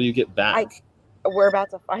 What do you get back? We're about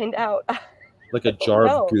to find out. Like a jar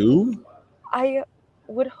of goo? I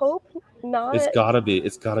would hope not. It's gotta be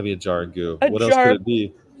a jar of goo. What else could it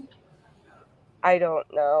be? I don't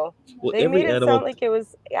know. Well, they made it sound like it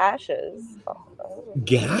was ashes.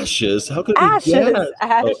 Gaseous? How could it ashes? Be gas?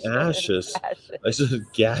 Ashes. Oh, ashes. I said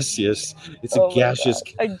gaseous. It's a gaseous.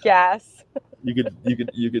 A gas. You could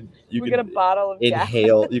we get a bottle of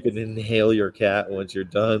inhale. gas. You can inhale your cat once you're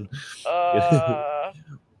done.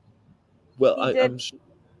 Well,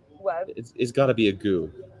 it's got to be a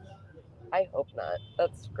goo. I hope not.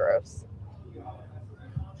 That's gross.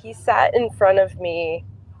 He sat in front of me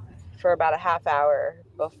for about a half hour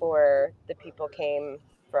before the people came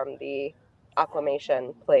from the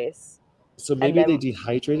aquamation place. So maybe they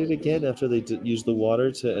dehydrate it again after they use the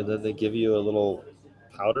water and then they give you a little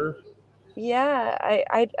powder. Yeah,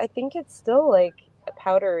 I think it's still like a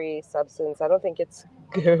powdery substance. I don't think it's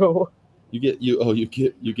goo. You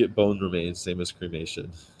get bone remains, same as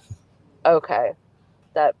cremation. Okay,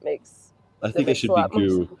 that makes. I think it should be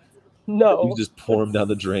goo. No, you just pour them down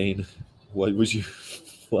the drain. Why would you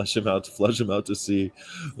flush them out to sea?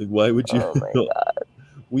 Like, why would you? Oh my God.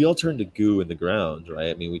 We all turn to goo in the ground,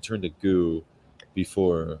 right? I mean, we turn to goo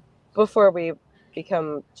before we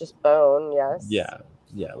become just bone. Yes.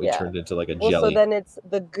 Yeah, we turned into like a jelly. So then it's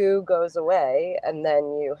the goo goes away, and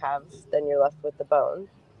then you're left with the bone.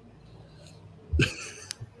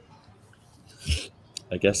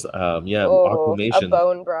 I guess, aquamation. A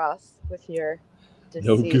bone broth with your deceased.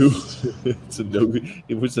 No goo.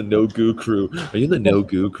 It was a no goo crew. Are you in the no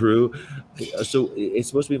goo crew? So it's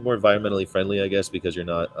supposed to be more environmentally friendly, I guess, because you're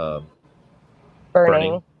not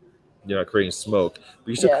burning. You're not creating smoke, but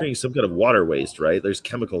you're still creating some kind of water waste, right? There's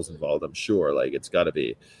chemicals involved, I'm sure. Like, it's got to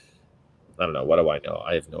be. I don't know. What do I know?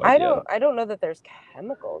 I have no idea. I don't know that there's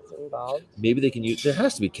chemicals involved. Maybe they can use. There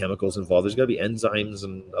has to be chemicals involved. There's got to be enzymes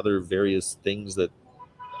and other various things that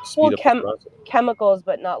speed up the process. Chemicals,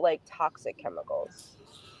 but not like toxic chemicals.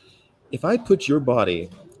 If I put your body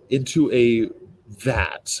into a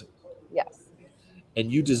vat, yes,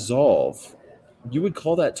 and you dissolve, you would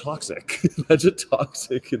call that toxic. That's a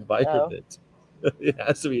toxic environment. Oh. It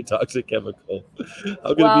has to be a toxic chemical.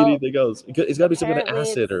 How could it be anything else? It's got to be some kind of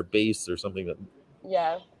acid or base or something.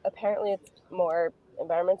 Yeah, apparently it's more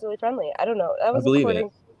environmentally friendly. I don't know. That was according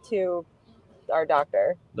to our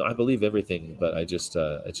doctor. No, I believe everything, but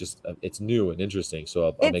it's new and interesting, so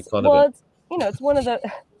I'll make fun of it. It's one of the.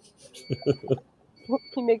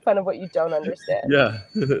 You make fun of what you don't understand. Yeah,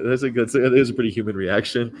 that's it is a pretty human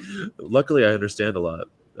reaction. Luckily, I understand a lot.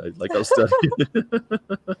 I'll study.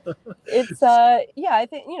 It's I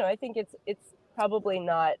think it's probably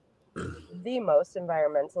not the most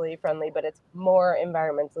environmentally friendly, but it's more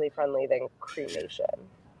environmentally friendly than cremation.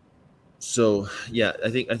 So yeah, I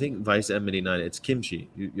think Vice M89. It's kimchi.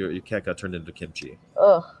 Your cat got turned into kimchi.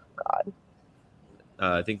 Oh God.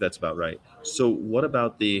 I think that's about right. So what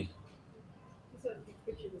about the?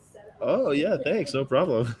 Oh yeah, thanks. No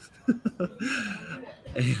problem.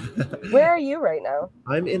 Where are you right now?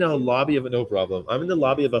 I'm in a lobby of no problem. I'm in the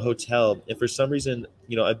lobby of a hotel, and for some reason,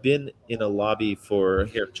 I've been in a lobby for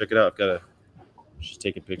here. Check it out. She's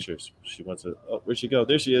taking pictures. She wants to. Oh, where'd she go?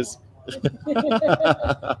 There she is. I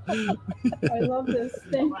love this.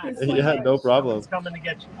 Thank you so Yeah, much. no problem. It's coming to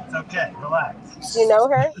get you. It's okay. Relax. Do you know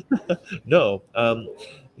her? No.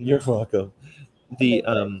 You're welcome.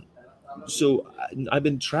 So I've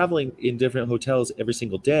been traveling in different hotels every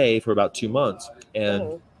single day for about 2 months,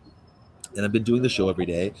 and I've been doing the show every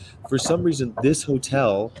day. For some reason, this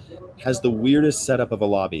hotel has the weirdest setup of a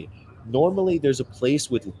lobby. Normally, there's a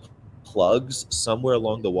place with plugs somewhere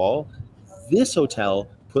along the wall. This hotel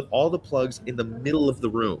put all the plugs in the middle of the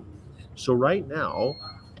room. So right now,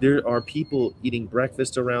 there are people eating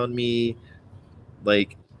breakfast around me,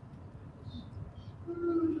 like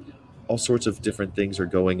all sorts of different things are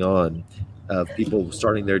going on. People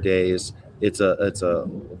starting their days.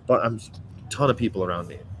 But I'm ton of people around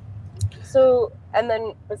me. So, and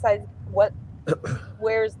then besides,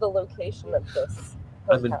 where's the location of this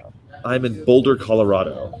hotel? I'm in Boulder,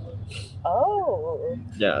 Colorado. Oh.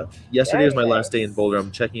 Yeah. Yesterday was my Very last day in nice. Boulder.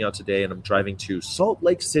 I'm checking out today, and I'm driving to Salt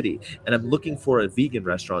Lake City, and I'm looking for a vegan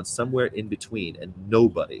restaurant somewhere in between, and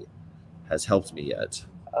nobody has helped me yet.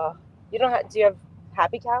 You don't have? Do you have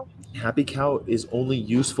Happy Cow? Happy Cow is only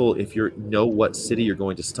useful if you know what city you're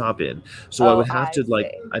going to stop in. So I would have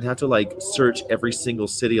to I'd have to search every single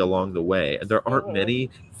city along the way, and there aren't many.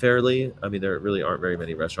 Fairly, I mean, there really aren't very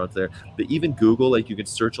many restaurants there. But even Google, you can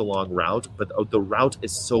search along route, but the route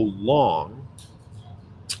is so long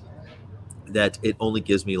that it only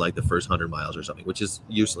gives me the first 100 miles or something, which is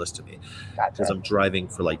useless to me because I'm driving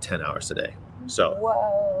for 10 hours a day. So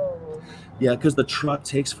whoa. Yeah, because the truck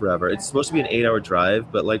takes forever. It's supposed to be an 8-hour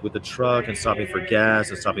drive, but with the truck and stopping for gas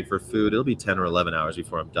and stopping for food, it'll be 10 or 11 hours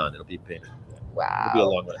before I'm done. It'll be pain. Wow. It'll be a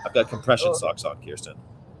long one. I've got compression socks on, Kirsten.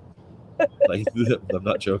 I'm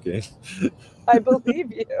not joking. I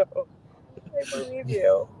believe you.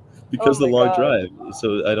 Because the long drive,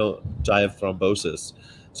 so I don't die of thrombosis.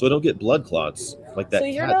 So I don't get blood clots like that that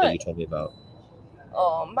you told me about.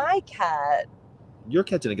 Oh, my cat. Your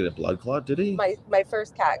cat didn't get a blood clot, did he? My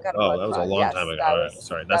first cat got a blood clot. Oh, that was a long time ago. All right.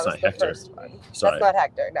 Sorry, that's not Hector. Sorry. That's not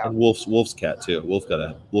Hector, no. And Wolf's cat too. Wolf's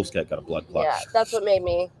cat got a blood clot. Yeah, that's what made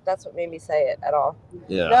me say it at all.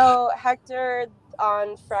 Yeah. No, Hector,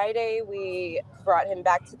 on Friday we brought him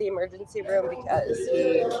back to the emergency room because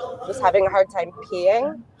he was having a hard time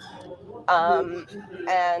peeing. I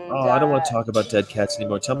don't want to talk about dead cats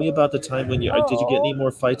anymore. Tell me about the time when did you get any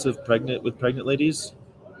more fights with pregnant ladies?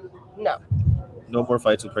 No. No more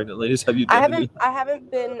fights with pregnant ladies? Have you? I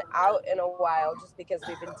haven't been out in a while just because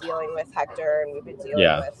we've been dealing with Hector and we've been dealing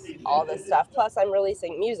with all this stuff. Plus, I'm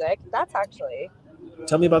releasing music. That's actually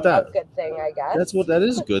tell me about that. A good thing, I guess. That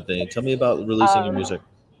is a good thing. Tell me about releasing your music.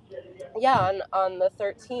 Yeah, on the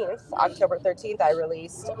 13th, October 13th, I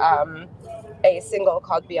released a single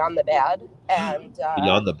called "Beyond the Bad." And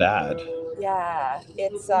Beyond the Bad. Yeah,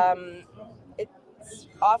 it's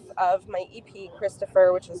off of my EP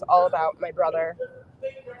Christopher, which is all about my brother.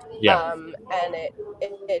 Yeah. And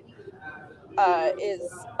it is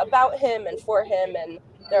about him and for him, and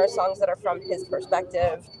there are songs that are from his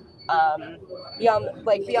perspective, beyond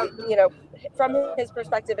from his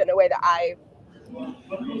perspective in a way that I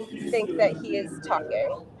think that he is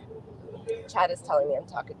talking. Chad is telling me I'm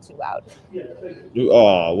talking too loud.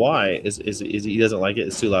 Oh, why? Is he doesn't like it?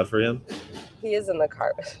 It's too loud for him? He is in the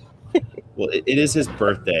car. Well, it is his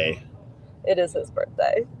birthday. It is his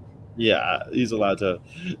birthday. Yeah, he's allowed to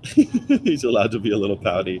be a little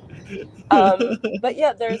pouty. But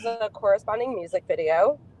yeah, there's a corresponding music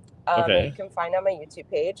video that you can find on my YouTube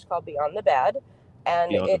page called Beyond the Bad.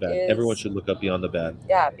 And Beyond the Bad. Everyone should look up Beyond the Bad.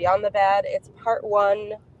 Yeah, Beyond the Bad. It's part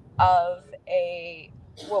one of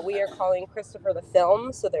what we are calling Christopher the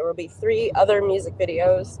Film. So there will be 3 other music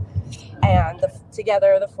videos, and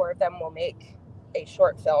together the 4 of them will make a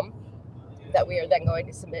short film that we are then going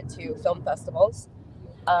to submit to film festivals.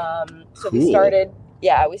 So cool. we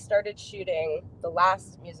started shooting the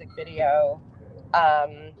last music video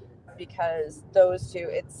because those 2,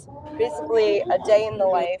 it's basically a day in the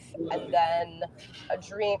life and then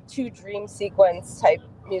 2 dream sequence type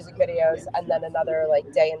music videos and then another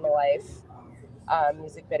day in the life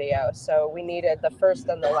music video. So we needed the first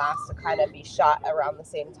and the last to kind of be shot around the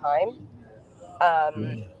same time.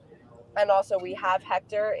 And also we have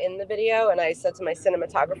Hector in the video, and I said to my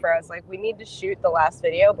cinematographer, I was like, we need to shoot the last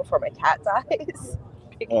video before my cat dies.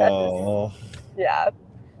 Because, yeah.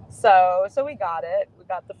 So we got it. We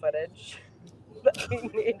got the footage that we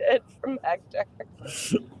needed from Hector.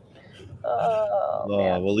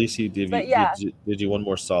 Well, at least he did you one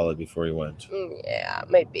more solid before he went. Yeah,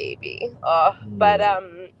 my baby. But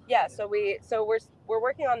yeah, so we're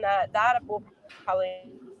working on that. That will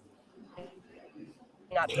probably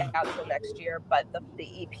not be out until next year, but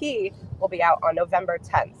the EP will be out on November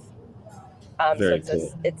 10th.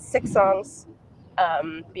 It's 6 songs.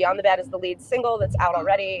 Beyond the Bad is the lead single that's out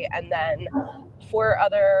already, and then 4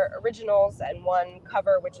 other originals and 1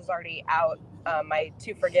 cover which is already out. My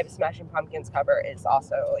To Forgive Smashing Pumpkins cover is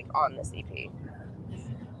also on this EP.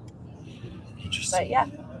 Interesting. But yeah,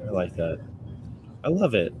 I like that. I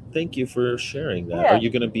love it. Thank you for sharing that. Yeah. Are you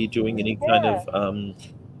going to be doing any kind of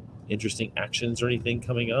interesting actions or anything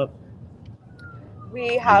coming up?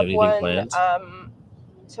 We have one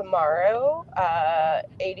tomorrow,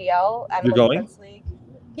 ADL, You're Animal going? Defense League.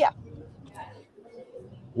 Yeah.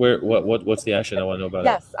 Where? What's the action? I want to know about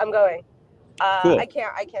Yes, I'm going. Cool. I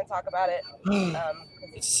can't talk about it. it.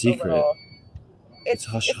 'Cause It's secret. It's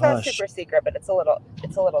hush it's not hush. super secret, but it's a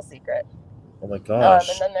little secret. Oh my gosh.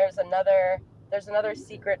 And then there's another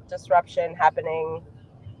secret disruption happening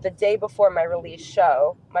the day before my release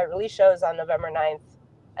show. My release show is on November 9th,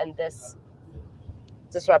 and this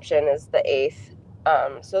disruption is the 8th.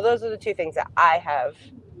 So those are the two things that I have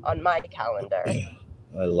on my calendar.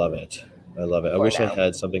 I love it. I For wish I now.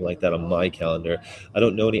 had something like that on my calendar. I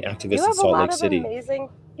don't know any activists You in have a Salt lot Lake of City.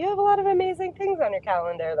 you have a lot of amazing things on your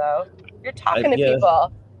calendar, though. You're talking to yeah.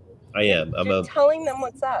 people. I am. You're telling them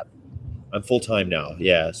what's up. I'm full time now.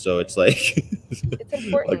 Yeah, so it's like It's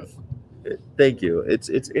important. thank you. It's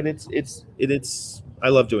I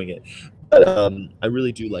love doing it. But I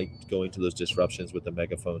really do like going to those disruptions with the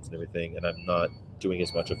megaphones and everything, and I'm not doing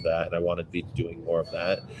as much of that, and I want to be doing more of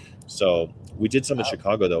that. So we did some in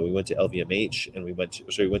Chicago, though. We went to LVMH, and we went to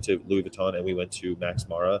Louis Vuitton, and we went to Max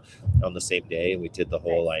Mara on the same day, and we did the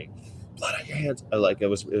whole like blood on your hands. It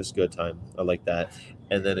was a good time. I like that.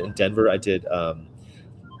 And then in Denver, I did.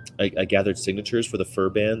 I gathered signatures for the fur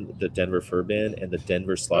band, the Denver Fur Band, and the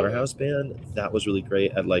Denver Slaughterhouse Band. That was really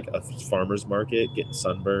great at like a farmer's market, getting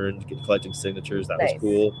sunburned, collecting signatures. That was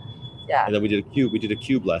cool. Yeah. And then we did a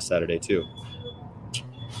cube last Saturday too.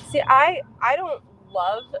 See, I don't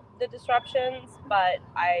love the disruptions, but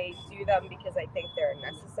I do them because I think they're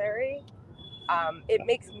necessary. It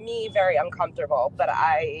makes me very uncomfortable, but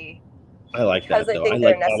I like that though. Because I think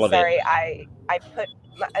they're necessary. I put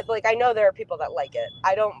I know there are people that like it.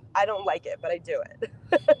 I don't like it, but I do it.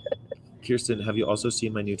 Kirsten, have you also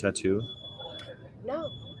seen my new tattoo? No.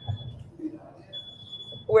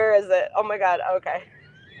 Where is it? Oh my God. Okay.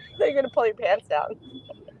 They're gonna pull your pants down.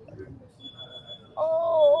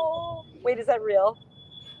 Oh, wait, is that real?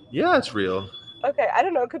 Yeah, it's real. Okay, I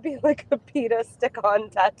don't know. It could be like a PETA stick-on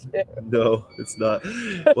tattoo. No, it's not.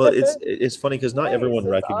 Well, it's funny because not everyone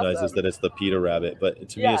recognizes that it's the PETA rabbit, but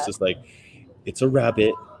to me, it's just like it's a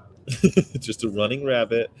rabbit, just a running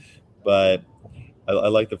rabbit. But I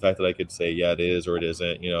like the fact that I could say, yeah, it is or it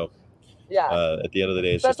isn't. You know. Yeah. At the end of the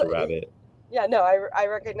day, it's just a rabbit. Yeah. No, I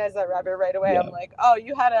recognize that rabbit right away. Yeah. I'm like, oh,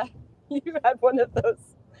 you had one of those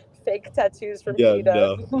fake tattoos from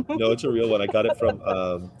PETA. No, it's a real one. I got it from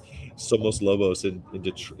Somos Lobos in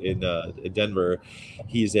Denver.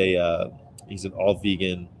 He's an all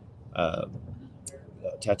vegan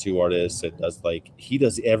tattoo artist and he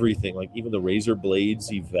does everything, like even the razor blades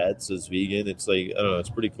he vets as vegan. It's like, I don't know, it's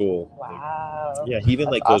pretty cool. Wow. Like, yeah, he even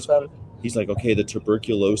That's goes. awesome. He's like, okay, the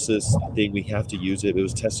tuberculosis thing, we have to use it. It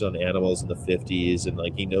was tested on animals in the 50s, and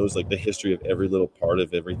like he knows like the history of every little part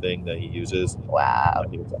of everything that he uses. Wow. I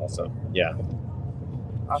think it's awesome. Yeah.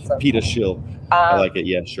 Awesome. PETA shill. I like it.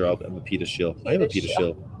 Yeah, sure. I'm a PETA shill. I am a PETA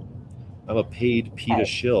shill. I'm a paid PETA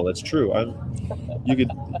shill. That's true. You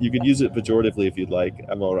could use it pejoratively if you'd like.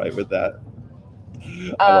 I'm all right with that.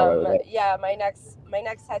 Yeah, my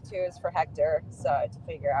next tattoo is for Hector, so I have to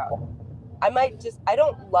figure out. I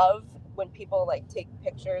don't love when people like take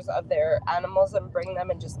pictures of their animals and bring them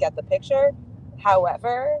and just get the picture.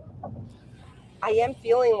 However, I am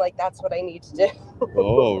feeling like that's what I need to do.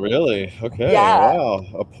 Oh, really? Okay. Yeah. Wow.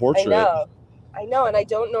 A portrait. I know, and I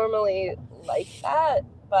don't normally like that.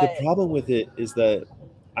 But the problem with it is that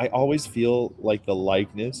I always feel like the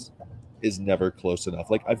likeness is never close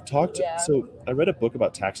enough. Like I've talked. Yeah. So I read a book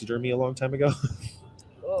about taxidermy a long time ago,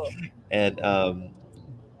 and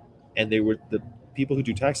they were the people who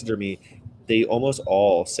do taxidermy. They almost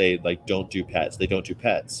all say like, don't do pets. They don't do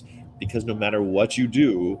pets because no matter what you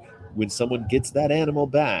do, when someone gets that animal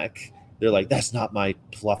back, they're like, that's not my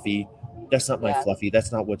Fluffy. That's not my Fluffy.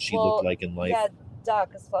 That's not what she looked like in life. Yeah, duh,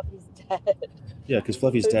 because Fluffy's dead. Yeah, because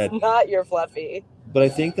Fluffy's dead. It's not your Fluffy. But I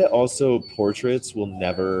think that also portraits will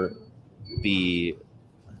never be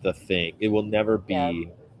the thing. It will never be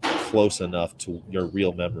close enough to your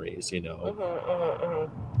real memories, you know?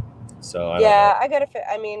 So I don't know. I gotta.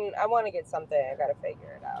 I want to get something. I gotta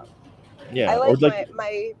figure it out. Yeah, I like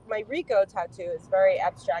my Rico tattoo is very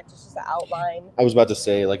abstract. It's just an outline. I was about to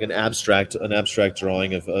say like an abstract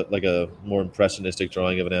drawing of like a more impressionistic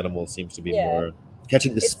drawing of an animal seems to be more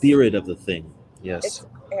catching the spirit of the thing. Yes.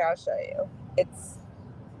 Here, I'll show you. It's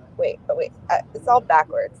it's all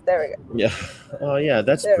backwards. There we go. Yeah. Oh yeah,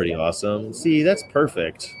 that's pretty awesome. See, that's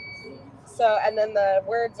perfect. So, and then the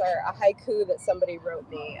words are a haiku that somebody wrote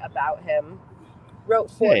for me about him.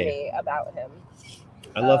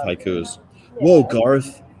 I love haikus. Yeah. Whoa,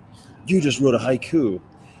 Garth, you just wrote a haiku.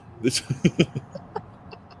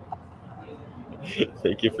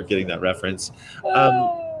 Thank you for getting that reference.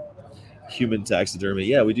 Human taxidermy.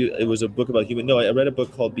 Yeah, we do. It was a book about human. No, I read a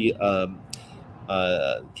book called the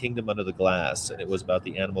Kingdom Under the Glass, and it was about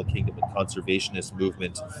the animal kingdom and conservationist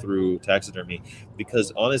movement through taxidermy.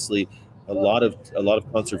 Because honestly, a lot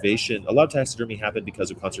of conservation, a lot of taxidermy happened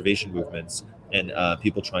because of conservation movements and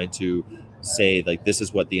people trying to say like this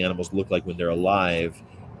is what the animals look like when they're alive,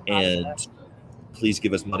 and please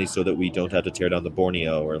give us money so that we don't have to tear down the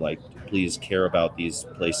Borneo, or like please care about these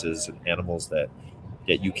places and animals that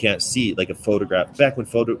you can't see, like a photograph. Back when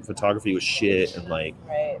photography was shit, and like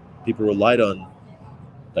people relied on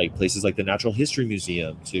like places like the Natural History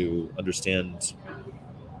Museum to understand.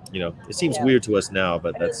 It seems weird to us now,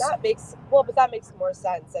 but that makes more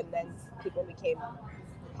sense. And then people became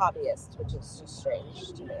hobbyists, which is just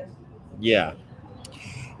strange to me. Yeah,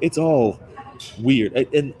 it's all weird,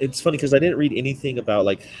 and it's funny because I didn't read anything about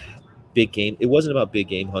like big game. It wasn't about big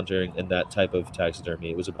game hunting and that type of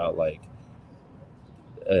taxidermy. It was about like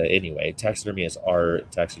anyway, taxidermy as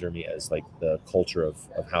art, taxidermy as like the culture of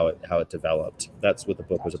how it developed. That's what the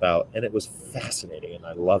book was about, and it was fascinating, and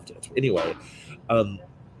I loved it. Anyway,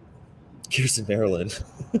 Kirsten, Marylin,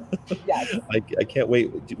 yes. I can't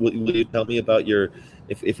wait. Will you tell me about your?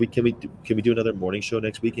 If we can we do another morning show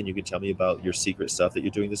next week, and you can tell me about your secret stuff that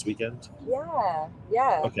you're doing this weekend?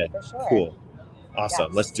 Yeah. Okay. For sure. Cool. Awesome.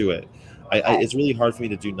 Yes. Let's do it. Okay. It's really hard for me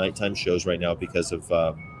to do nighttime shows right now because of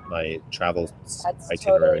my travel That's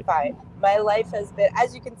itinerary. totally fine. My life has been,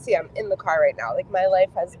 as you can see, I'm in the car right now. Like my life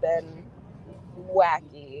has been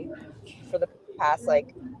wacky for the past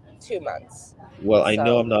like 2 months. Well, I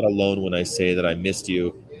know I'm not alone when I say that I missed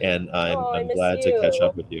you, and I'm glad to catch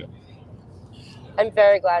up with you. I'm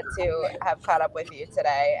very glad to have caught up with you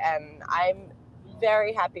today, and I'm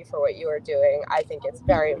very happy for what you are doing. I think it's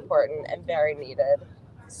very important and very needed.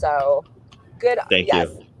 So, good. Thank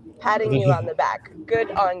you. Patting you on the back.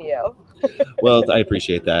 Good on you. Well, I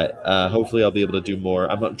appreciate that. Hopefully I'll be able to do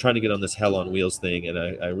more. I'm trying to get on this Hell on Wheels thing, and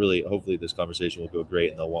I really, hopefully this conversation will go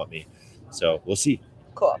great and they'll want me. So we'll see.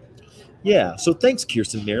 Cool. Yeah. So thanks,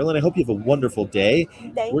 Kirsten, Marylin. I hope you have a wonderful day.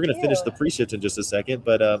 We're going to finish the pre-shift in just a second,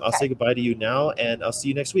 but I'll say goodbye to you now, and I'll see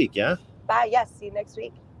you next week. Yeah. Bye. Yes. See you next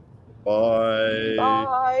week. Bye.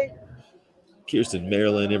 Bye. Kirsten,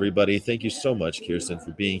 Marylin, everybody. Thank you so much, Kirsten,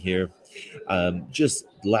 for being here. Just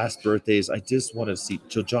last birthdays, I just want to see.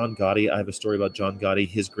 So John Gotti, I have a story about John Gotti.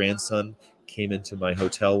 His grandson came into my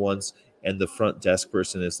hotel once, and the front desk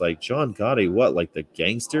person is like, John Gotti, what, like the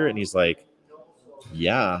gangster? And he's like,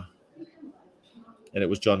 yeah. And it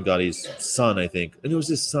was John Gotti's son, I think. And it was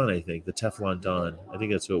his son, I think, the Teflon Don. I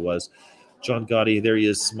think that's who it was. John Gotti, there he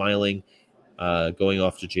is smiling, going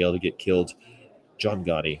off to jail to get killed. John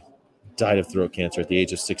Gotti died of throat cancer at the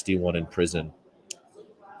age of 61 in prison.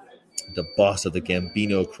 The boss of the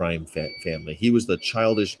Gambino crime family. He was the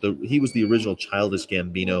original childish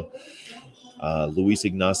Gambino. Luis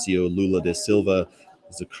Ignacio Lula da Silva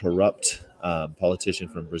is a corrupt politician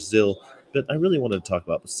from Brazil. But I really wanted to talk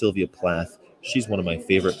about Sylvia Plath. She's one of my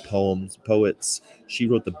favorite poets. She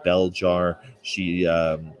wrote The Bell Jar. She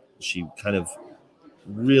kind of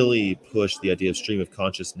really pushed the idea of stream of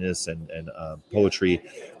consciousness and poetry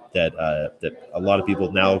that a lot of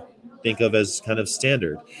people now think of as kind of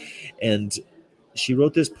standard. And she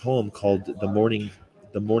wrote this poem called The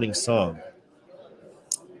Morning Song.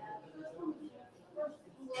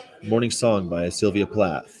 Morning Song by Sylvia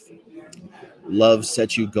Plath. Love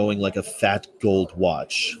set you going like a fat gold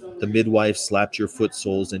watch. The midwife slapped your foot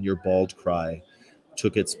soles, and your bald cry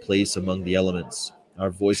took its place among the elements.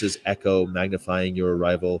 Our voices echo, magnifying your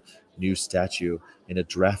arrival. New statue in a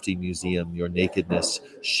drafty museum. Your nakedness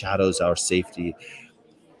shadows our safety.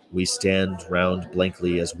 We stand round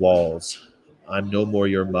blankly as walls. I'm no more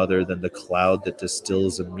your mother than the cloud that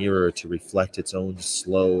distills a mirror to reflect its own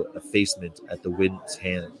slow effacement at the wind's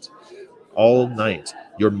hand. All night,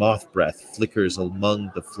 your moth breath flickers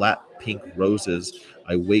among the flat pink roses.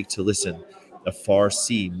 I wake to listen. A far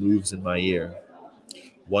sea moves in my ear.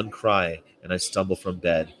 One cry, and I stumble from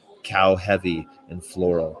bed, cow heavy and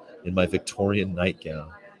floral, in my Victorian nightgown.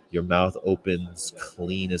 Your mouth opens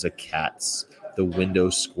clean as a cat's. The window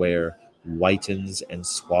square whitens and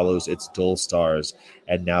swallows its dull stars,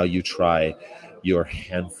 and now you try your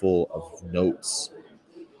handful of notes.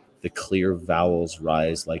 The clear vowels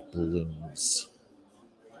rise like balloons.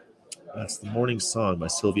 That's The Morning Song by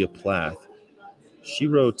Sylvia Plath. She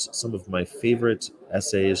wrote some of my favorite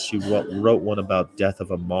essays. She wrote one about Death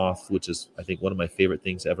of a Moth, which is, I think, one of my favorite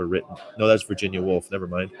things ever written. No, that's Virginia Woolf. Never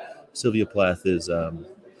mind. Sylvia Plath is one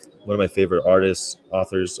of my favorite artists,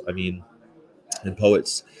 authors, and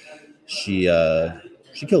poets. She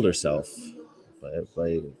killed herself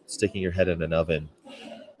by sticking your head in an oven.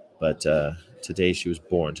 But today she was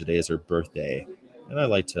born. Today is her birthday, and I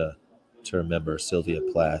like to remember Sylvia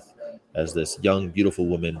Plath as this young, beautiful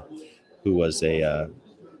woman who was a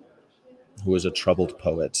troubled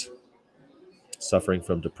poet, suffering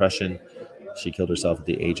from depression. She killed herself at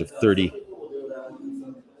the age of 30,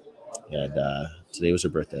 and today was her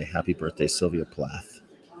birthday. Happy birthday, Sylvia Plath.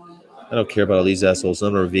 I don't care about all these assholes.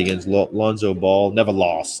 None are vegans. Lonzo Ball never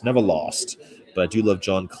lost. But I do love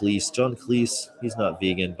John Cleese. John Cleese, he's not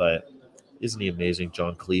vegan, but isn't he amazing,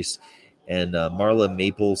 John Cleese? And Marla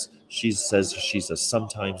Maples, she says she's a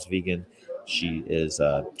sometimes vegan. She is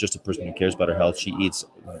just a person who cares about her health. She eats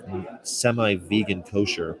semi-vegan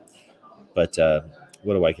kosher. But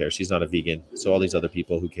what do I care? She's not a vegan. So all these other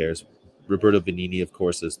people, who cares? Roberto Benigni, of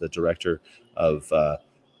course, is the director of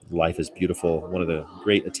Life is Beautiful, one of the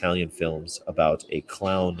great Italian films about a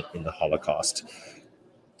clown in the Holocaust.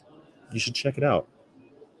 You should check it out.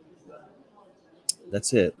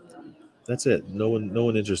 That's it. No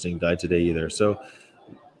one interesting died today either. So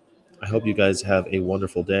I hope you guys have a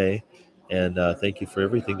wonderful day, and thank you for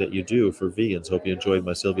everything that you do for vegans. Hope you enjoyed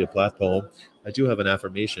my Sylvia Plath poem. I do have an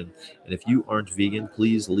affirmation, and if you aren't vegan,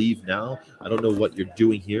 please leave now. I don't know what you're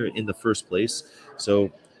doing here in the first place.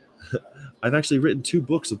 So I've actually written 2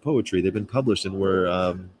 books of poetry. They've been published, and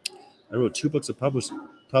I wrote 2 books of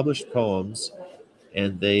published poems,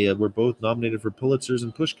 and they were both nominated for Pulitzers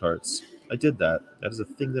and Pushcarts. I did that. That is a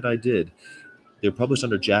thing that I did. They were published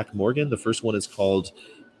under Jack Morgan. The first one is called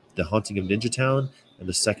The Haunting of Ninja Town, and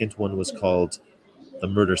the second one was called The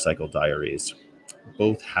Murder Cycle Diaries.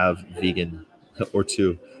 Both have vegan, or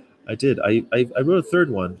 2. I did. I wrote a third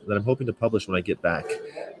one that I'm hoping to publish when I get back.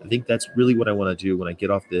 I think that's really what I want to do when I get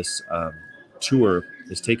off this tour,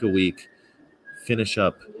 is take a week, finish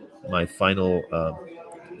up my final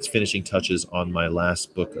finishing touches on my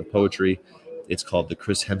last book of poetry. It's called The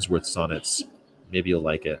Chris Hemsworth Sonnets. Maybe you'll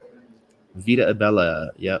like it. Vita e Bella.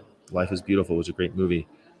 Yep. Life is Beautiful was a great movie.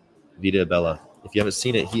 Vita e Bella. If you haven't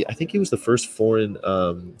seen it, I think he was the first foreign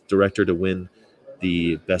director to win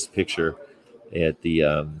the Best Picture at the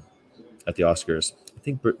Oscars. I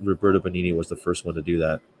think Roberto Benigni was the first one to do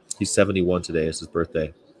that. He's 71 today. It's his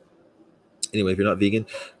birthday. Anyway, if you're not vegan,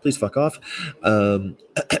 please fuck off.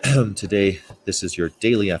 Today, this is your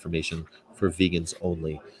daily affirmation for vegans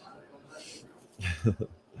only.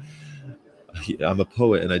 I'm a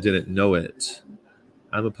poet and I didn't know it.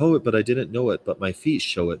 I'm a poet, but I didn't know it, but my feet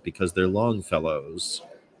show it because they're Longfellows.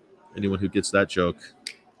 Anyone who gets that joke,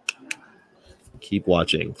 keep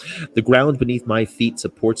watching. The ground beneath my feet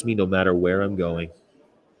supports me no matter where I'm going.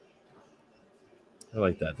 I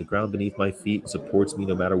like that. The ground beneath my feet supports me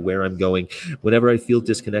no matter where I'm going. Whenever I feel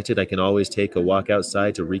disconnected, I can always take a walk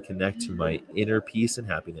outside to reconnect to my inner peace and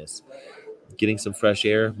happiness. Getting some fresh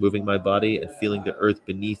air, moving my body, and feeling the earth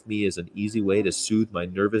beneath me is an easy way to soothe my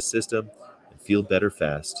nervous system and feel better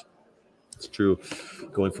fast. It's true.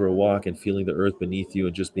 Going for a walk and feeling the earth beneath you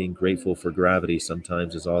and just being grateful for gravity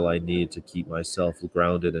sometimes is all I need to keep myself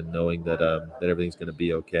grounded and knowing that everything's going to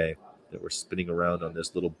be okay, that we're spinning around on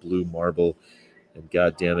this little blue marble, and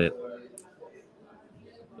God damn it,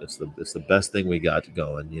 it's the best thing we got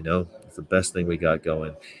going, you know? It's the best thing we got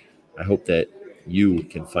going. I hope that you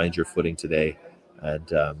can find your footing today,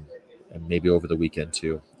 and maybe over the weekend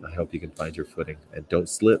too. I hope you can find your footing and don't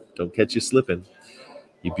slip. Don't catch you slipping.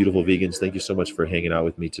 You beautiful vegans, thank you so much for hanging out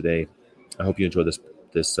with me today. I hope you enjoy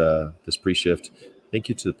this pre-shift. Thank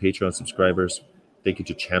you to the Patreon subscribers. Thank you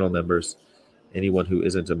to channel members. Anyone who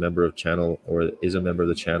isn't a member of channel or is a member of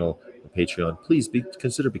the channel or Patreon, please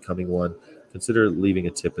consider becoming one. Consider leaving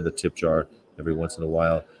a tip in the tip jar every once in a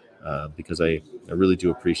while, because I really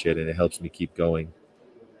do appreciate it. It helps me keep going.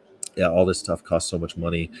 Yeah, all this stuff costs so much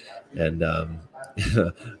money, and I'm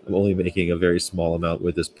only making a very small amount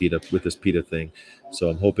with this PETA thing. So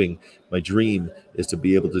I'm hoping, my dream is to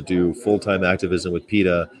be able to do full-time activism with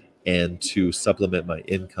PETA and to supplement my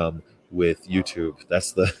income with YouTube.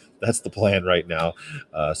 That's the plan right now.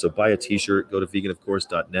 So buy a t-shirt, go to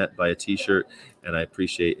veganofcourse.net, buy a t-shirt, and I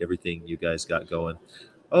appreciate everything you guys got going.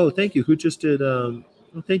 Oh, thank you. Who just did?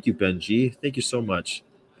 Thank you, Ben G. Thank you so much.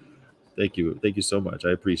 Thank you so much.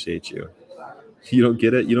 I appreciate you. You don't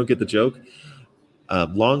get it? You don't get the joke?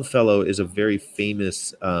 Longfellow is a very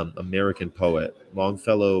famous American poet.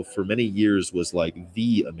 Longfellow, for many years, was like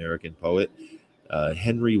the American poet.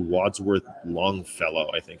 Henry Wadsworth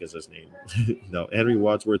Longfellow, I think is his name. No, Henry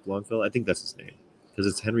Wadsworth Longfellow. I think that's his name because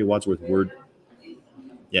it's Henry Wadsworth Word.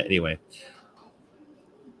 Yeah. Anyway,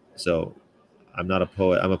 so I'm not a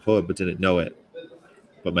poet. I'm a poet, but didn't know it.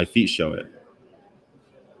 But my feet show it.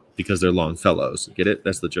 because they're Longfellows. Get it?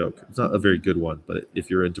 That's the joke. It's not a very good one, but if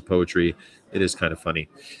you're into poetry, it is kind of funny.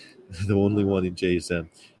 The only one in JSM.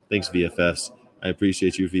 Thanks, VFS. I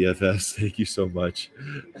appreciate you, VFS. Thank you so much.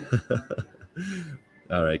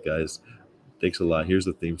 All right, guys. Thanks a lot. Here's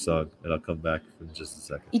the theme song, and I'll come back in just a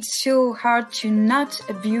second. It's so hard to not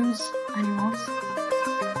abuse animals.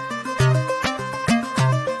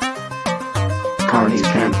 Carnies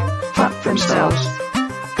can fuck themselves.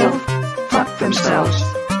 Go fuck themselves.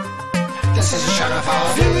 This is a shout for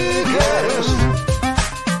all vegans.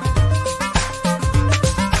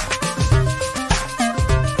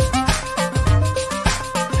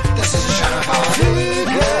 This is a shout for all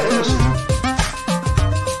vegans.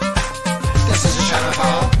 This is a shout for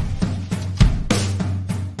all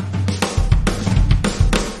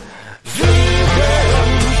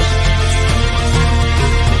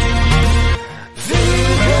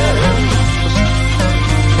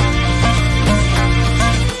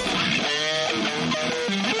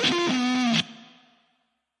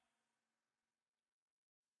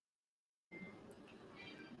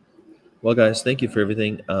Well, guys, thank you for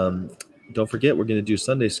everything. Don't forget, we're going to do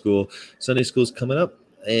Sunday school. Sunday school is coming up,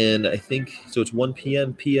 and I think so. It's 1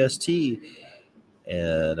 p.m. PST,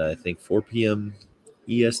 and I think 4 p.m.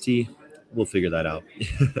 EST. We'll figure that out,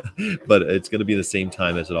 but it's going to be the same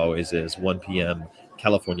time as it always is, 1 p.m.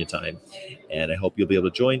 California time. And I hope you'll be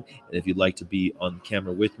able to join. And if you'd like to be on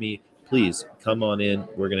camera with me, please come on in.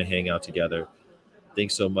 We're going to hang out together.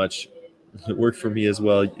 Thanks so much. It worked for me as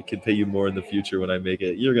well. It can pay you more in the future when I make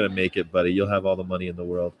it. You're going to make it, buddy. You'll have all the money in the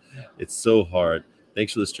world. It's so hard.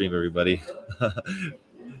 Thanks for the stream, everybody.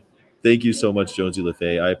 Thank you so much, Jonesy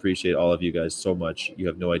LaFay. I appreciate all of you guys so much. You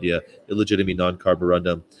have no idea. Illegitimate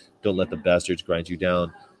non-carborundum. Don't let the bastards grind you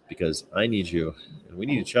down, because I need you, and we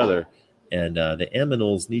need each other, and the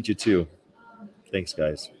aminals need you too. Thanks,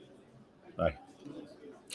 guys. Bye.